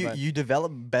 whatever. You, but you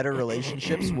develop better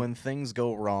relationships when things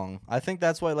go wrong. I think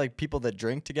that's why like people that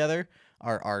drink together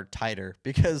are tighter,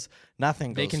 because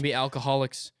nothing goes. they can be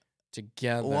alcoholics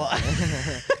together. Well,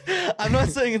 I'm not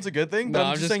saying it's a good thing, but No, I'm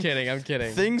I'm just just saying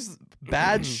kidding.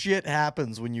 bad shit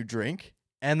happens when you drink,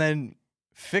 and then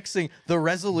fixing the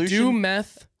resolution. Do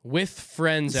meth with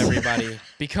friends, everybody.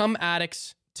 Become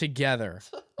addicts together.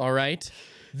 All right?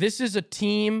 This is a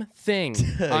team thing.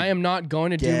 I am not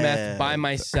going to do meth by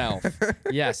myself.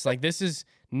 Yes, like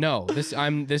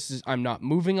I'm not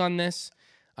moving on this.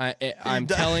 I'm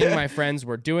telling my friends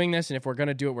we're doing this, and if we're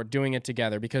gonna do it, we're doing it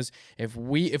together. Because if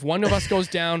one of us goes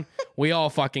down, we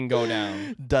all fucking go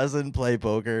down. Doesn't play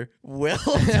poker. Will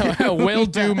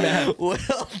do meth. Will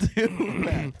do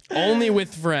meth. Only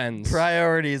with friends.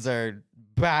 Priorities are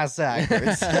bass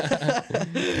backwards.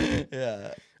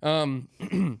 Yeah.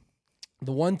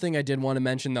 The one thing I did want to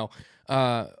mention though,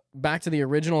 back to the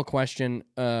original question,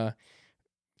 The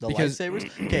because-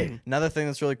 lightsabers. Okay, another thing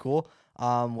that's really cool.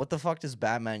 What the fuck does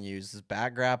Batman use? His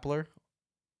bat grappler.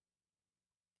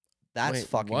 That's wait,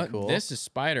 fucking what? cool. This is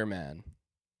Spider-Man.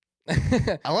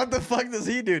 What the fuck does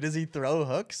he do? Does he throw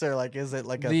hooks or like is it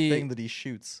like a thing that he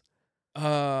shoots?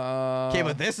 Okay,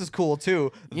 but this is cool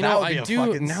too. You That know, would be I a do.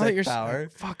 fucking Now sick that you're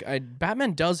power.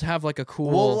 Batman does have like a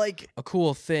cool, Well, like a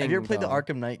cool thing. have you ever played though. the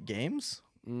Arkham Knight games?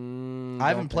 I Don't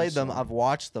haven't think played them. so. I've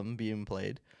watched them being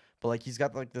played. But like he's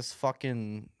got like this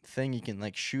fucking thing you can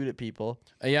like shoot at people,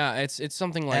 Yeah, it's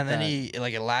something like and then that. he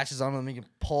like it latches on them. He can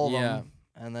pull Yeah. them,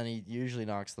 and then he usually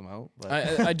knocks them out. But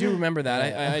I do remember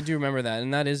that. Yeah. I do remember that,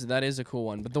 and that is a cool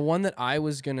one. But the one that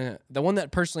the one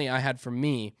that personally I had for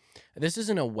me, this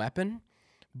isn't a weapon,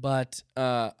 but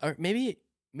or maybe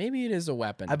it is a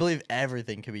weapon. I believe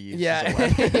everything can be used. Yeah. as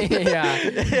a weapon. Yeah,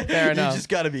 fair enough. You just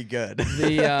got to be good.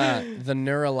 the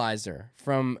neuralizer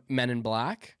from Men in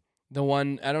Black. The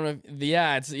one I don't know.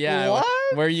 It's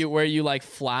What? where you like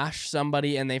flash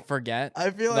somebody and they forget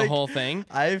I feel the like whole thing.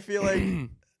 I feel like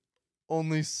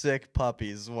only sick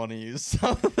puppies want to use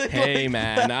something. Hey like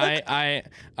man, that.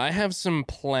 I have some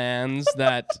plans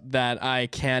that I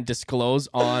can't disclose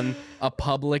on a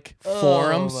public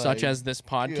forum Oh such my as this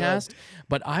podcast,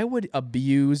 but I would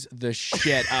abuse the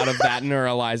shit out of that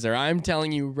neuralizer. I'm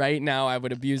telling you right now, I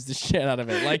would abuse the shit out of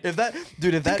it. Like if that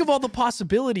think of all the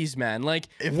possibilities, man. Like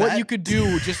If what that- you could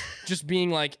do just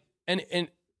being like and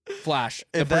Flash,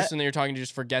 the If that- person that you're talking to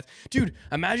just forgets. Dude,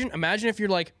 imagine if you're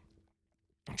like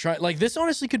this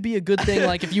honestly could be a good thing,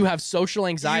 like if you have social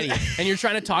anxiety and you're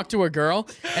trying to talk to a girl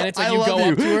and it's like I you love go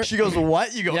up to her. She goes,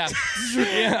 "What?" You go, Yeah.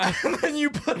 Yeah. and then you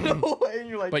put it away, and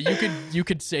you're like, But you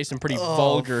could say some pretty "Oh,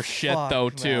 vulgar shit fuck, though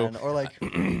too. man." Or like,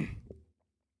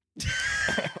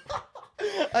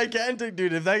 I can't think,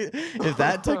 dude. If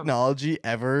that technology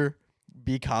ever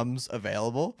becomes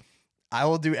available, I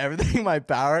will do everything in my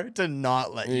power to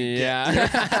not let you get your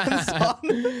hands on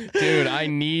it. Dude, I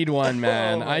need one,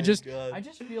 man. Oh I my just God.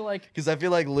 feel like Because I feel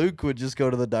like Luke would just go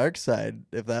to the dark side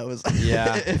if that was.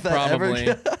 yeah, if that probably.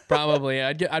 Ever Probably.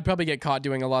 I'd probably get caught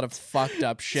doing a lot of fucked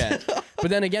up shit. But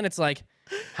then again, it's like,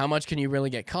 how much can you really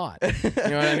get caught? You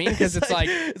know what I mean? Because it's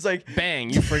like, bang,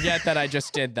 you forget that I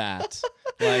just did that.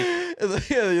 Like,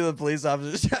 the police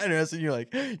officer's trying to arrest you. You're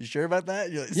like, "You sure about that?"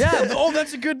 And you're like, yeah. Oh,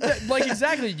 that's a good. Like,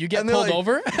 exactly. You get And they're pulled like-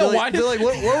 over. They're Why? like, they're like,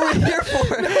 what were we here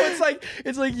for? No,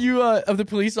 it's like you. The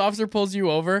police officer pulls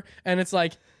you over, and it's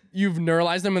like you've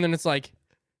neuralized them, and then it's like,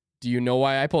 do you know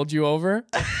why I pulled you over?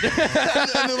 And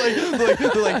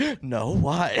they're like, no,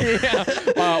 why?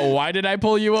 Yeah. Why did I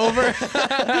pull you over?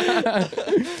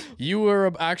 You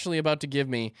were actually about to give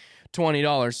me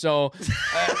 $20. So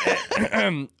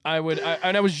I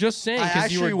was just saying I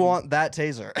because you actually were want that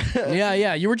taser.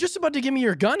 yeah. You were just about to give me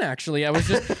your gun. Actually,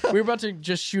 we were about to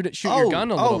just shoot your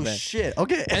gun a little bit. Oh shit!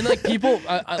 Okay. And like people,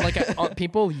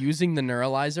 people using the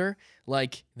neuralizer,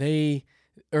 like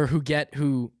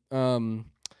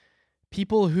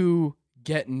people who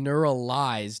get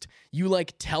neuralized, you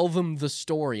like tell them the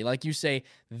story, like you say,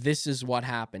 this is what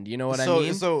happened. You know what I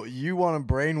mean? So you want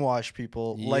to brainwash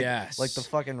people like Yes. the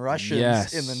fucking Russians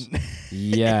Yes. in the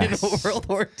Yes. in World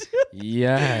War II.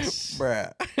 Yes.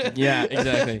 Bruh. Yeah,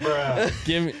 exactly.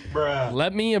 Give me,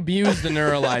 let me abuse the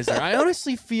neuralizer. I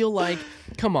honestly feel like,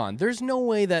 come on, there's no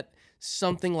way that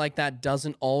something like that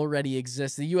doesn't already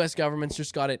exist. The U.S. government's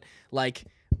just got it like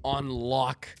on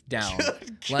lockdown.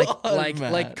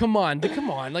 Like, come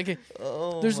on. Like,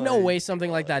 Oh there's no my way something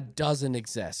like that doesn't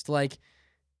exist. Like,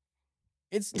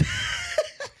 it's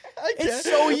I it's can't-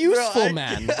 so bro, useful, I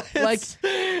man. can't. Like,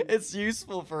 it's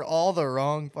useful for all the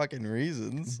wrong fucking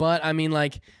reasons. but I mean,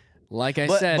 like I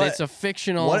But- said, but it's a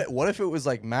fictional. What if it was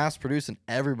like mass produced and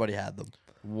everybody had them?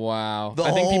 Wow. The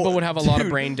I think people whole- would have a lot of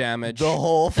dude, brain damage. The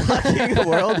whole fucking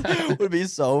world would be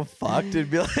so fucked. It'd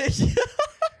be like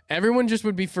Everyone just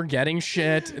would be forgetting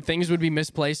shit. Things would be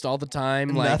misplaced all the time.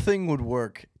 Like, nothing would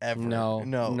work ever.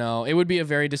 no. It would be a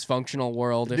very dysfunctional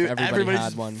world if Dude, everybody everybody's had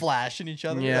just one. flashing each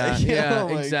other. Yeah, Like, yeah,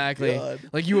 oh my exactly. God.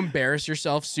 Like you embarrass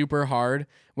yourself super hard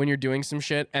when you're doing some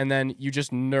shit, and then you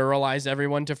just neuralize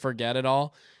everyone to forget it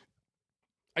all.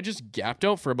 I just gapped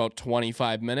out for about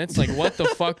 25 minutes. Like, what the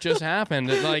fuck just happened?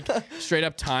 Like, straight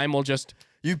up time will just...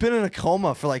 You've been in a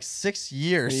coma for like 6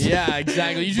 years. Yeah,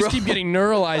 exactly. You just Bro. keep getting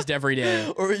neuralized every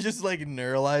day. Or we just like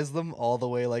neuralize them all the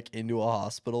way like into a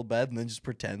hospital bed and then just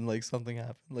pretend like something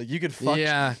happened. Like you could fuck.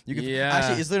 Yeah, You could, yeah.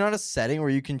 Actually, is there not a setting where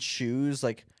you can choose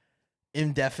like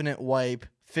indefinite wipe,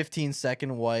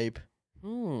 15-second wipe,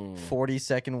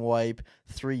 40-second wipe,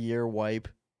 3-year wipe?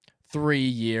 3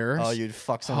 years. Oh, you'd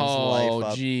fuck someone's Oh,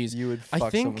 life up. jeez. You would I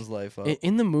fuck think someone's life up.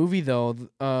 In the movie, though,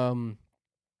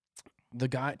 the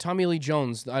guy Tommy Lee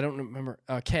Jones, I don't remember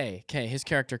K, his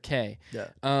character K. Yeah.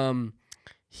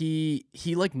 He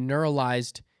like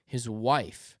neuralized his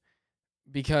wife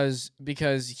because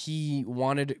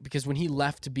when he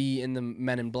left to be in the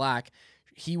Men in Black,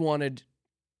 he wanted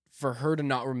for her to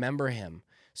not remember him.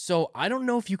 So I don't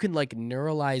know if you can like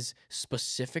neuralize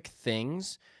specific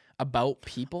things about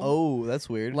people. Oh, that's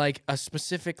weird. Like a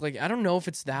specific, like I don't know if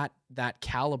it's that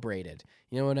calibrated.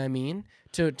 You know what I mean?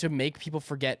 To make people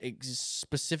forget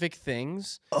specific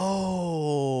things.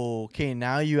 Oh, okay.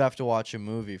 Now you have to watch a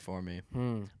movie for me.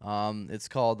 It's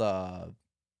called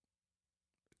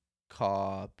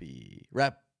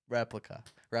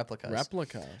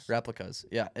Replicas.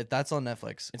 Yeah, that's on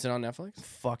Netflix. It's on Netflix?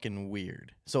 Fucking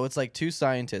weird. So it's like two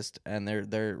scientists, and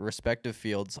their respective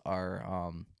fields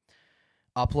are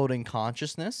uploading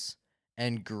consciousness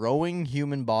and growing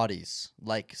human bodies,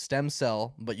 like stem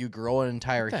cell, but you grow an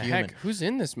entire What the human. heck? Who's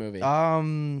in this movie?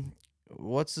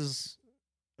 What's his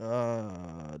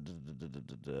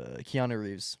Keanu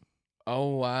Reeves.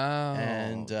 Oh wow.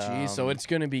 And geez, so it's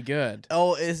gonna be good.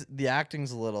 Oh, the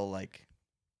acting's a little like,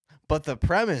 but the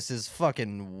premise is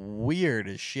fucking weird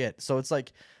as shit. So it's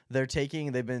like they've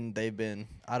been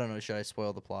I don't know, should I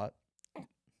spoil the plot?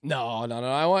 No.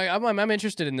 I'm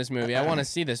interested in this movie. I want to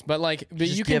see this, but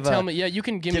Just you can tell me. Yeah, you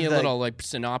can give me a the- little like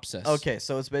synopsis. Okay,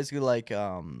 so it's basically like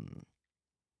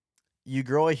you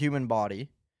grow a human body,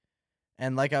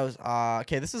 and like I was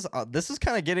okay. This is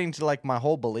kind of getting to like my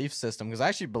whole belief system, because I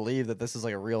actually believe that this is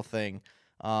like a real thing.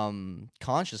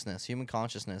 Consciousness, human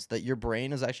consciousness, that your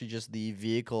brain is actually just the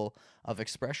vehicle of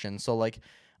expression. So like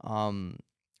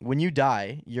when you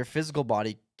die, your physical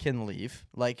body can leave,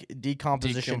 like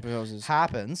decomposition Decomposes.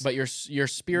 happens, But your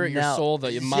spirit, your Now, soul,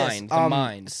 the yes,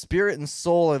 mind, spirit and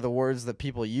soul are the words that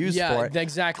people use for it.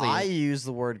 Exactly. I use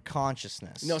the word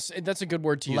consciousness. No, that's a good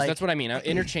word to use. Like- That's what I mean.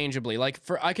 Interchangeably. Like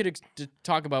I could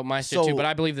talk about my shit too, but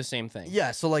I believe the same thing.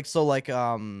 Yeah,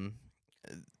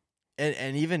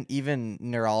 and even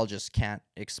neurologists can't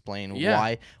explain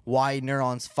why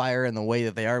neurons fire in the way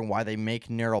that they are, and why they make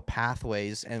neural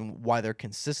pathways, and why they're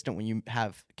consistent when you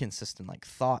have consistent like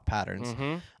thought patterns.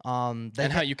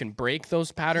 And how you can break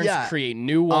those patterns, Yeah. create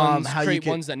new ones, how you create can-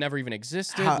 ones that never even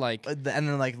existed. and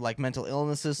then like mental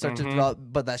illnesses start to develop,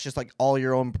 but that's just like all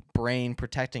your own brain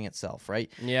protecting itself,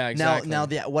 right? Yeah, exactly. Now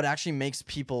what actually makes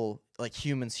people like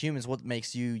humans, what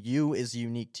makes you is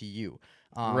unique to you.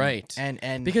 Right.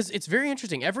 And because it's very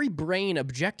interesting. Every brain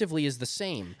objectively is the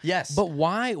same. yes. But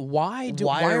why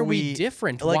are we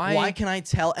different? Like, why can I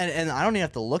tell? And I don't even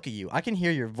have to look at you. I can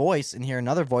hear your voice and hear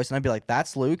another voice, and I'd be like,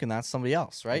 that's Luke, and that's somebody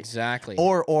else, right? Exactly.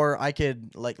 Or I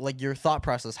could like your thought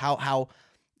process. How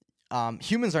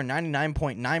humans are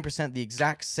 99.9% the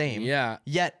exact same. Yeah.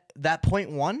 Yet that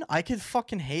 0.1, I could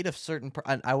fucking hate a certain.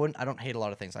 I don't hate a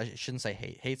lot of things. I shouldn't say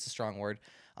hate. Hate's a strong word.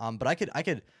 But I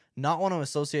could not want to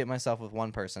associate myself with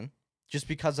one person just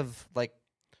because of like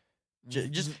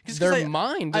just their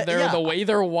mind, the way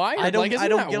they're wired. I don't isn't get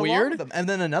that along weird? with them. And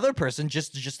then another person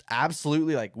just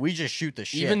absolutely like, we just shoot the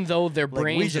shit. Even though their Like, we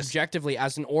brains just- objectively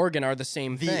as an organ are the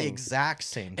same the thing. exact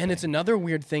same thing. And it's another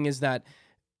weird thing is that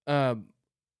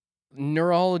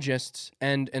neurologists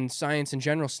and science in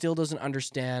general still doesn't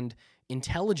understand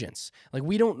intelligence. Like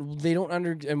we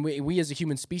as a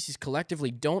human species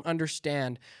collectively don't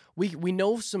understand. We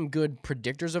know some good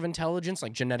predictors of intelligence,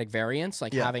 like genetic variants,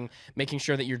 like making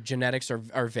sure that your genetics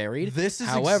are varied. This is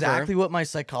However, exactly what my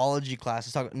psychology class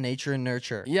is talking about, nature and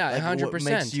nurture. Yeah, like, 100%. What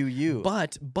makes you.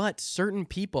 But certain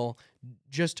people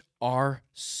just are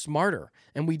smarter,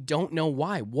 and we don't know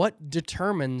why. What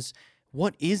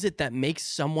is it that makes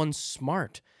someone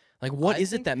smart? Like what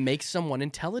is it that makes someone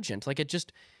intelligent? Like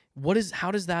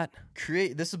how does that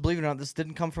create? This is, believe it or not, this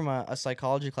didn't come from a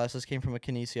psychology class. This came from a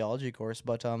kinesiology course.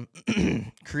 But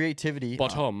creativity.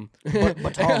 bottom.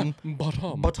 Bottom.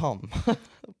 Bottom.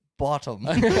 Bottom.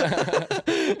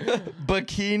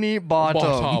 Bikini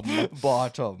bottom.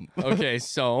 Bottom. Okay,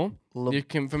 so you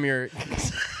came from your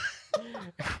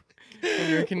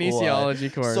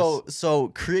kinesiology course. So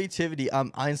creativity.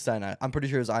 Einstein. I'm pretty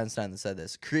sure it was Einstein that said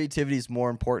this. Creativity is more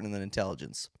important than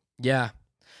intelligence. Yeah.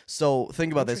 So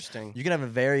think about this. Interesting. You can have a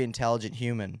very intelligent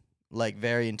human, like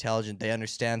very intelligent. They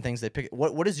understand things. They pick.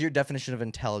 What is your definition of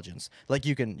intelligence? Like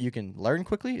you can learn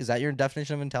quickly. Is that your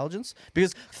definition of intelligence?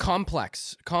 Because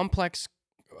complex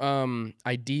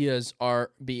ideas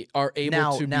are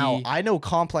able to be. I know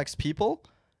complex people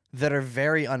that are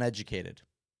very uneducated,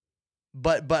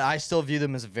 but I still view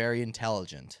them as very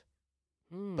intelligent.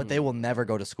 But they will never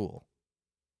go to school.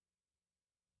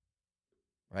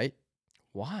 Right?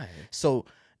 Why? So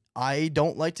I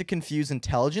don't like to confuse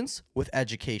intelligence with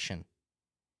education.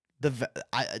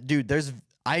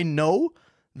 I know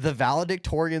the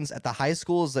valedictorians at the high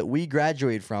schools that we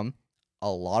graduated from, a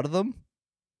lot of them,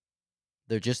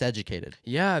 They're just educated.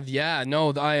 Yeah. No,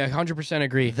 I 100%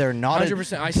 agree. They're not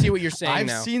 100%. I see what you're saying I've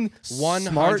now. seen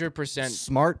 100%.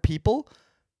 smart people.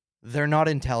 They're not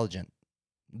intelligent.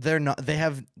 They're not. They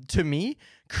have, to me,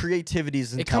 creativity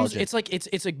is intelligent.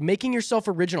 It's like making yourself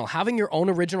original, having your own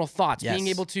original thoughts, Yes. being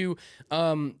able to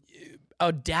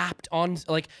adapt on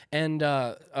like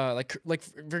for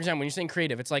example, when you're saying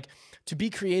creative, it's like to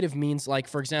be creative means like,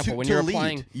 for example, when to you're lead.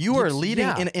 applying, You are leading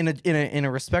yeah. in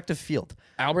a respective field.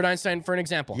 Albert Einstein, for an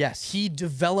example. Yes. He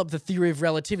developed the theory of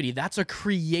relativity. That's a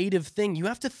creative thing. You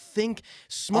have to think.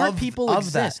 Smart people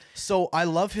exist. That. So I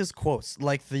love his quotes.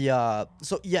 Like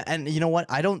and you know what?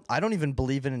 I don't even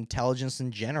believe in intelligence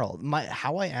in general.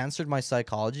 How I answered my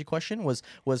psychology question was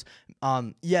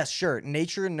yes, sure.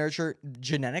 Nature and nurture,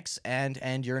 genetics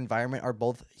and your environment are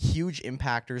both huge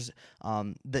impactors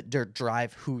that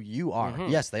drive who you are. Mm-hmm.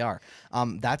 Yes, they are.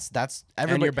 That's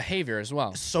everybody. And your behavior as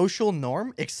well. Social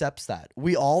norm accepts that.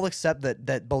 We all accept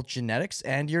that both genetics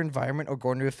and your environment are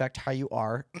going to affect how you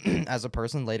are as a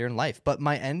person later in life. But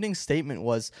my ending statement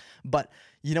was, but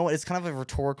you know what? It's kind of a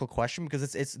rhetorical question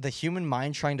because it's the human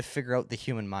mind trying to figure out the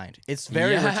human mind. It's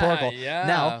very rhetorical.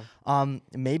 Yeah. Now,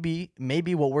 maybe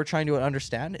what we're trying to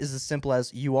understand is as simple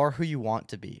as you are who you want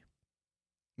to be.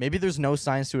 Maybe there's no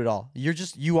science to it all.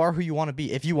 You are who you want to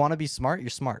be. If you want to be smart, you're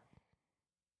smart.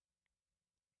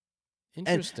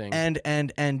 Interesting.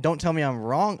 And don't tell me I'm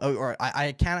wrong, or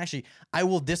I can't actually. I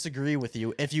will disagree with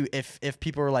you if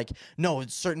people are like, no,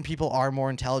 certain people are more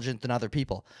intelligent than other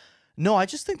people. No, I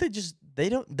just think they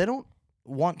don't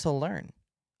want to learn.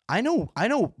 I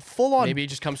know full on. Maybe it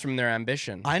just comes from their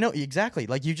ambition. I know exactly.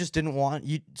 Like you just didn't want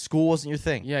school wasn't your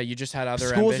thing. Yeah, you just had other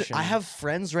Schools, ambition. I have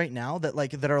friends right now that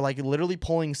are literally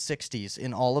pulling 60s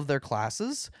in all of their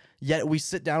classes. Yet we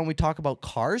sit down and we talk about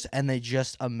cars and they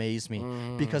just amaze me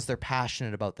because they're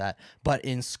passionate about that. But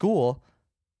in school,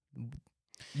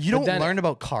 you don't learn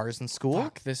about cars in school.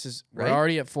 Fuck, right? We're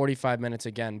already at 45 minutes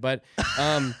again. But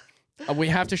we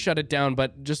have to shut it down.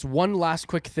 But just one last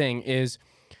quick thing is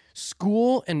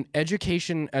school and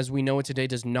education as we know it today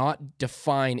does not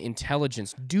define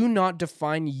intelligence. Do not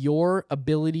define your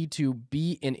ability to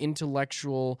be an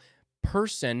intellectual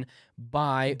person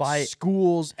by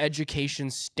school's education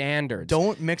standards.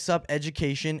 Don't mix up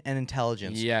education and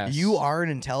intelligence. Yes. You are an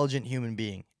intelligent human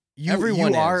being.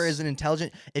 Everyone are is an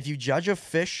intelligent. If you judge a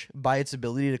fish by its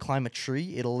ability to climb a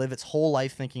tree, it'll live its whole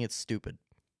life thinking it's stupid.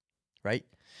 Right?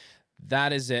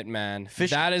 That is it, man.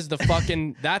 That is the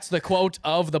fucking that's the quote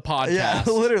of the podcast. Yeah,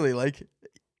 literally, like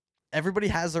everybody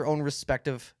has their own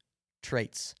respective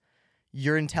traits.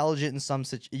 You're intelligent in some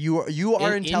you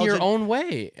are intelligent in your own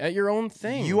way, at your own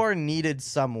thing. You are needed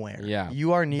somewhere. Yeah.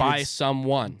 You are needed by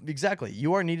someone. Exactly.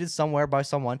 You are needed somewhere by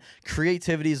someone.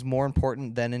 Creativity is more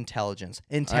important than intelligence.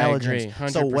 Intelligence. I agree,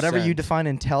 100%. So whatever you define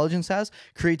intelligence as,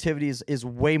 creativity is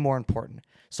way more important.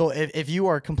 So if you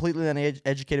are completely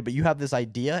uneducated, but you have this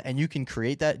idea and you can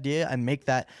create that idea and make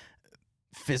that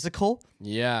physical,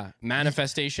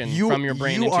 manifestation from your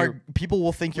brain people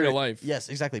will think real you're life. Yes,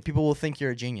 exactly. People will think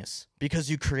you're a genius because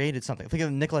you created something. Think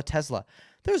of Nikola Tesla.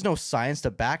 There's no science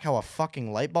to back how a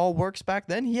fucking light bulb works back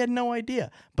then. He had no idea,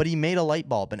 but he made a light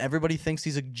bulb, and everybody thinks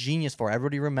he's a genius for it.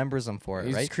 Everybody remembers him for it,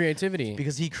 It's right? creativity.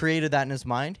 Because he created that in his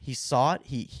mind. He saw it.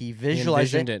 He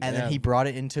visualized it, and then he brought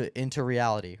it into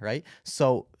reality, right?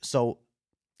 So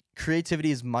creativity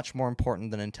is much more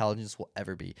important than intelligence will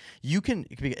ever be. You can,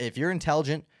 if you're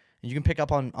intelligent and you can pick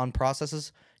up on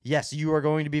processes, yes, you are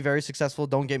going to be very successful.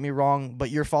 Don't get me wrong,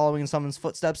 but you're following in someone's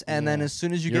footsteps, and then as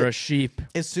soon as you're a sheep.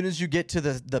 As soon as you get to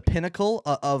the pinnacle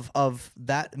of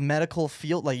that medical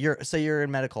field, like you're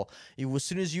in medical, as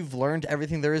soon as you've learned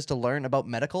everything there is to learn about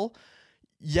medical.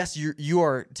 Yes, you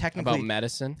are technically about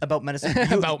medicine. About medicine,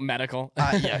 about medical.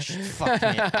 Fuck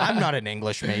me. I'm not an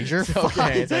English major. It's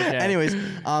okay. Anyways,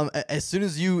 as soon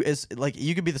as you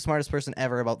could be the smartest person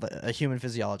ever about the human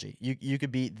physiology. You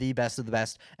could be the best of the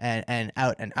best and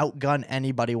outgun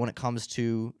anybody when it comes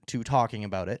to talking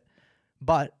about it,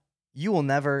 but you will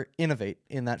never innovate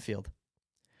in that field.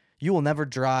 You will never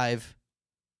drive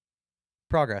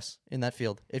progress in that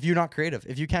field if you're not creative,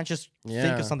 if you can't just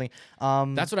think of something.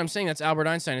 That's what I'm saying. That's Albert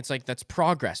Einstein. It's like that's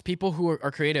progress. People who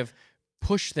are creative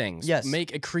push things,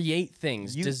 create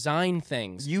things, design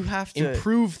things, you have to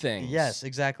improve things. Yes,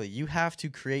 exactly. You have to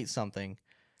create something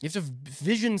You have to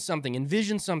vision something,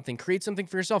 envision something, create something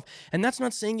for yourself. And that's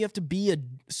not saying you have to be a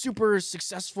super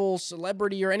successful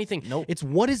celebrity or anything. Nope. It's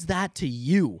what is that to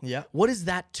you? Yeah. What is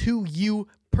that to you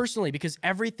personally? Because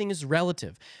everything is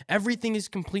relative. Everything is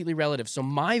completely relative. So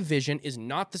my vision is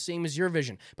not the same as your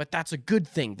vision, but that's a good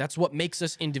thing. That's what makes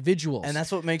us individuals. And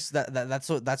that's what makes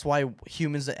that's why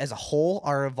humans as a whole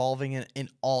are evolving in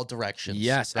all directions.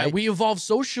 Yes, right? we evolve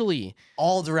socially.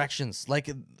 All directions. Like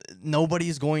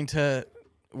nobody's going to.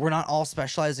 We're not all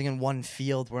specializing in one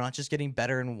field. We're not just getting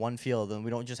better in one field, and we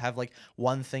don't just have like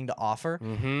one thing to offer.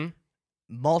 Mm-hmm.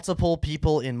 Multiple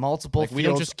people in multiple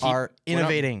fields are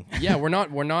innovating. We're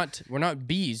not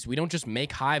bees. We don't just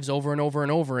make hives over and over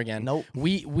and over again. Nope.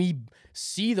 We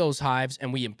see those hives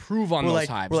and we improve on those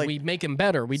hives. We make them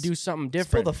better. We do something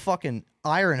different. Spill the fucking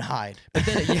iron hide. But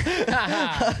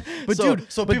then, but so, dude,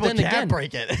 so but people then can't again,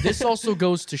 break it. This also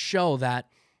goes to show that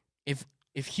if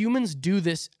humans do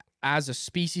this as a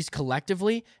species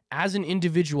collectively, as an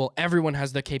individual, everyone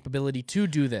has the capability to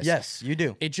do this. Yes, you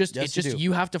do.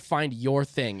 You have to find your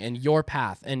thing and your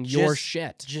path and your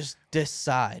shit. Just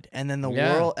decide. And then the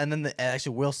world, and then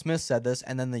actually Will Smith said this,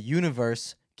 and then the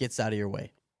universe gets out of your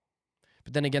way.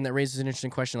 But then again, that raises an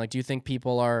interesting question. Like, do you think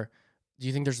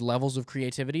there's levels of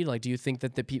creativity? Like, do you think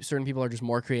that certain people are just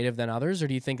more creative than others? Or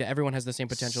do you think that everyone has the same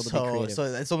potential to be creative? So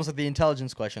it's almost like the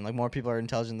intelligence question. Like, more people are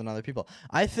intelligent than other people.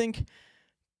 I think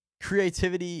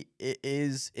creativity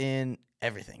is in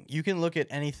everything. You can look at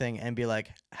anything and be like,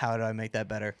 how do I make that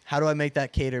better? How do I make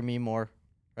that cater me more?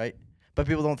 Right? But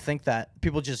people don't think that.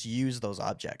 People just use those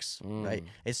objects, right?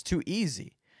 It's too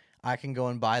easy. I can go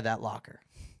and buy that locker.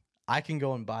 I can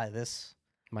go and buy this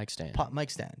mic stand.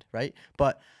 Mic stand, right?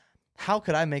 But how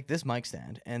could I make this mic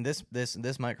stand and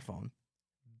this microphone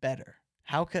better?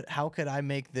 How could I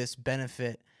make this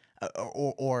benefit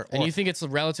and you think it's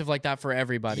relative like that for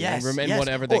everybody, yes, and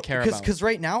whatever they care about? Because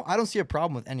right now I don't see a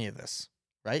problem with any of this,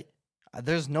 right?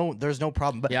 There's no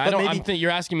problem. But yeah, but I don't.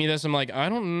 You're asking me this. I'm like, I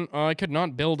don't. I could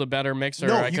not build a better mixer.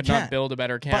 No, I could not build a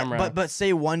better camera. But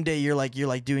say one day you're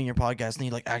like doing your podcast and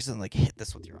you like accidentally like hit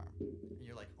this with your arm. And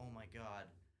you're like, oh my god,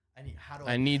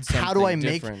 I need something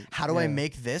different. How do I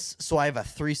make this so I have a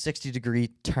 360-degree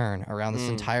turn around this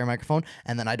entire microphone,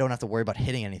 and then I don't have to worry about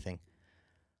hitting anything.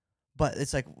 But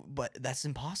it's like, but that's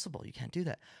impossible. You can't do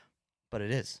that. But it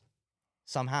is.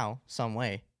 Somehow, some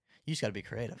way. You just got to be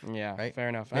creative. Yeah, right? Fair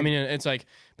enough. I mean, it's like,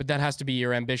 but that has to be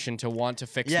your ambition to want to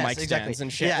fix mic stands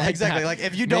and shit. Yeah, like exactly. That. Like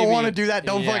if you don't want to do that,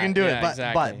 don't fucking do it. But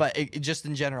exactly. but just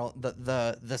in general,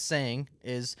 the saying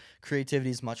is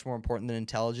creativity is much more important than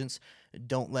intelligence.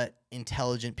 Don't let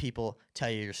intelligent people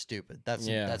tell you you're stupid.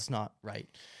 That's not right.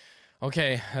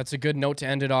 Okay, that's a good note to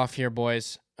end it off here,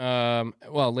 boys.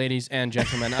 Well, ladies and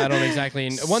gentlemen, I don't exactly.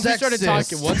 Once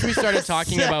we started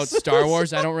talking about Star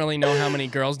Wars, I don't really know how many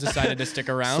girls decided to stick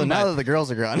around. So now that the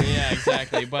girls are gone. Yeah,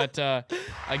 exactly. But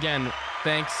again,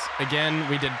 thanks again.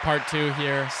 We did part 2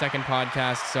 here, second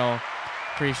podcast. So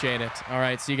appreciate it. All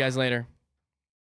right, see you guys later.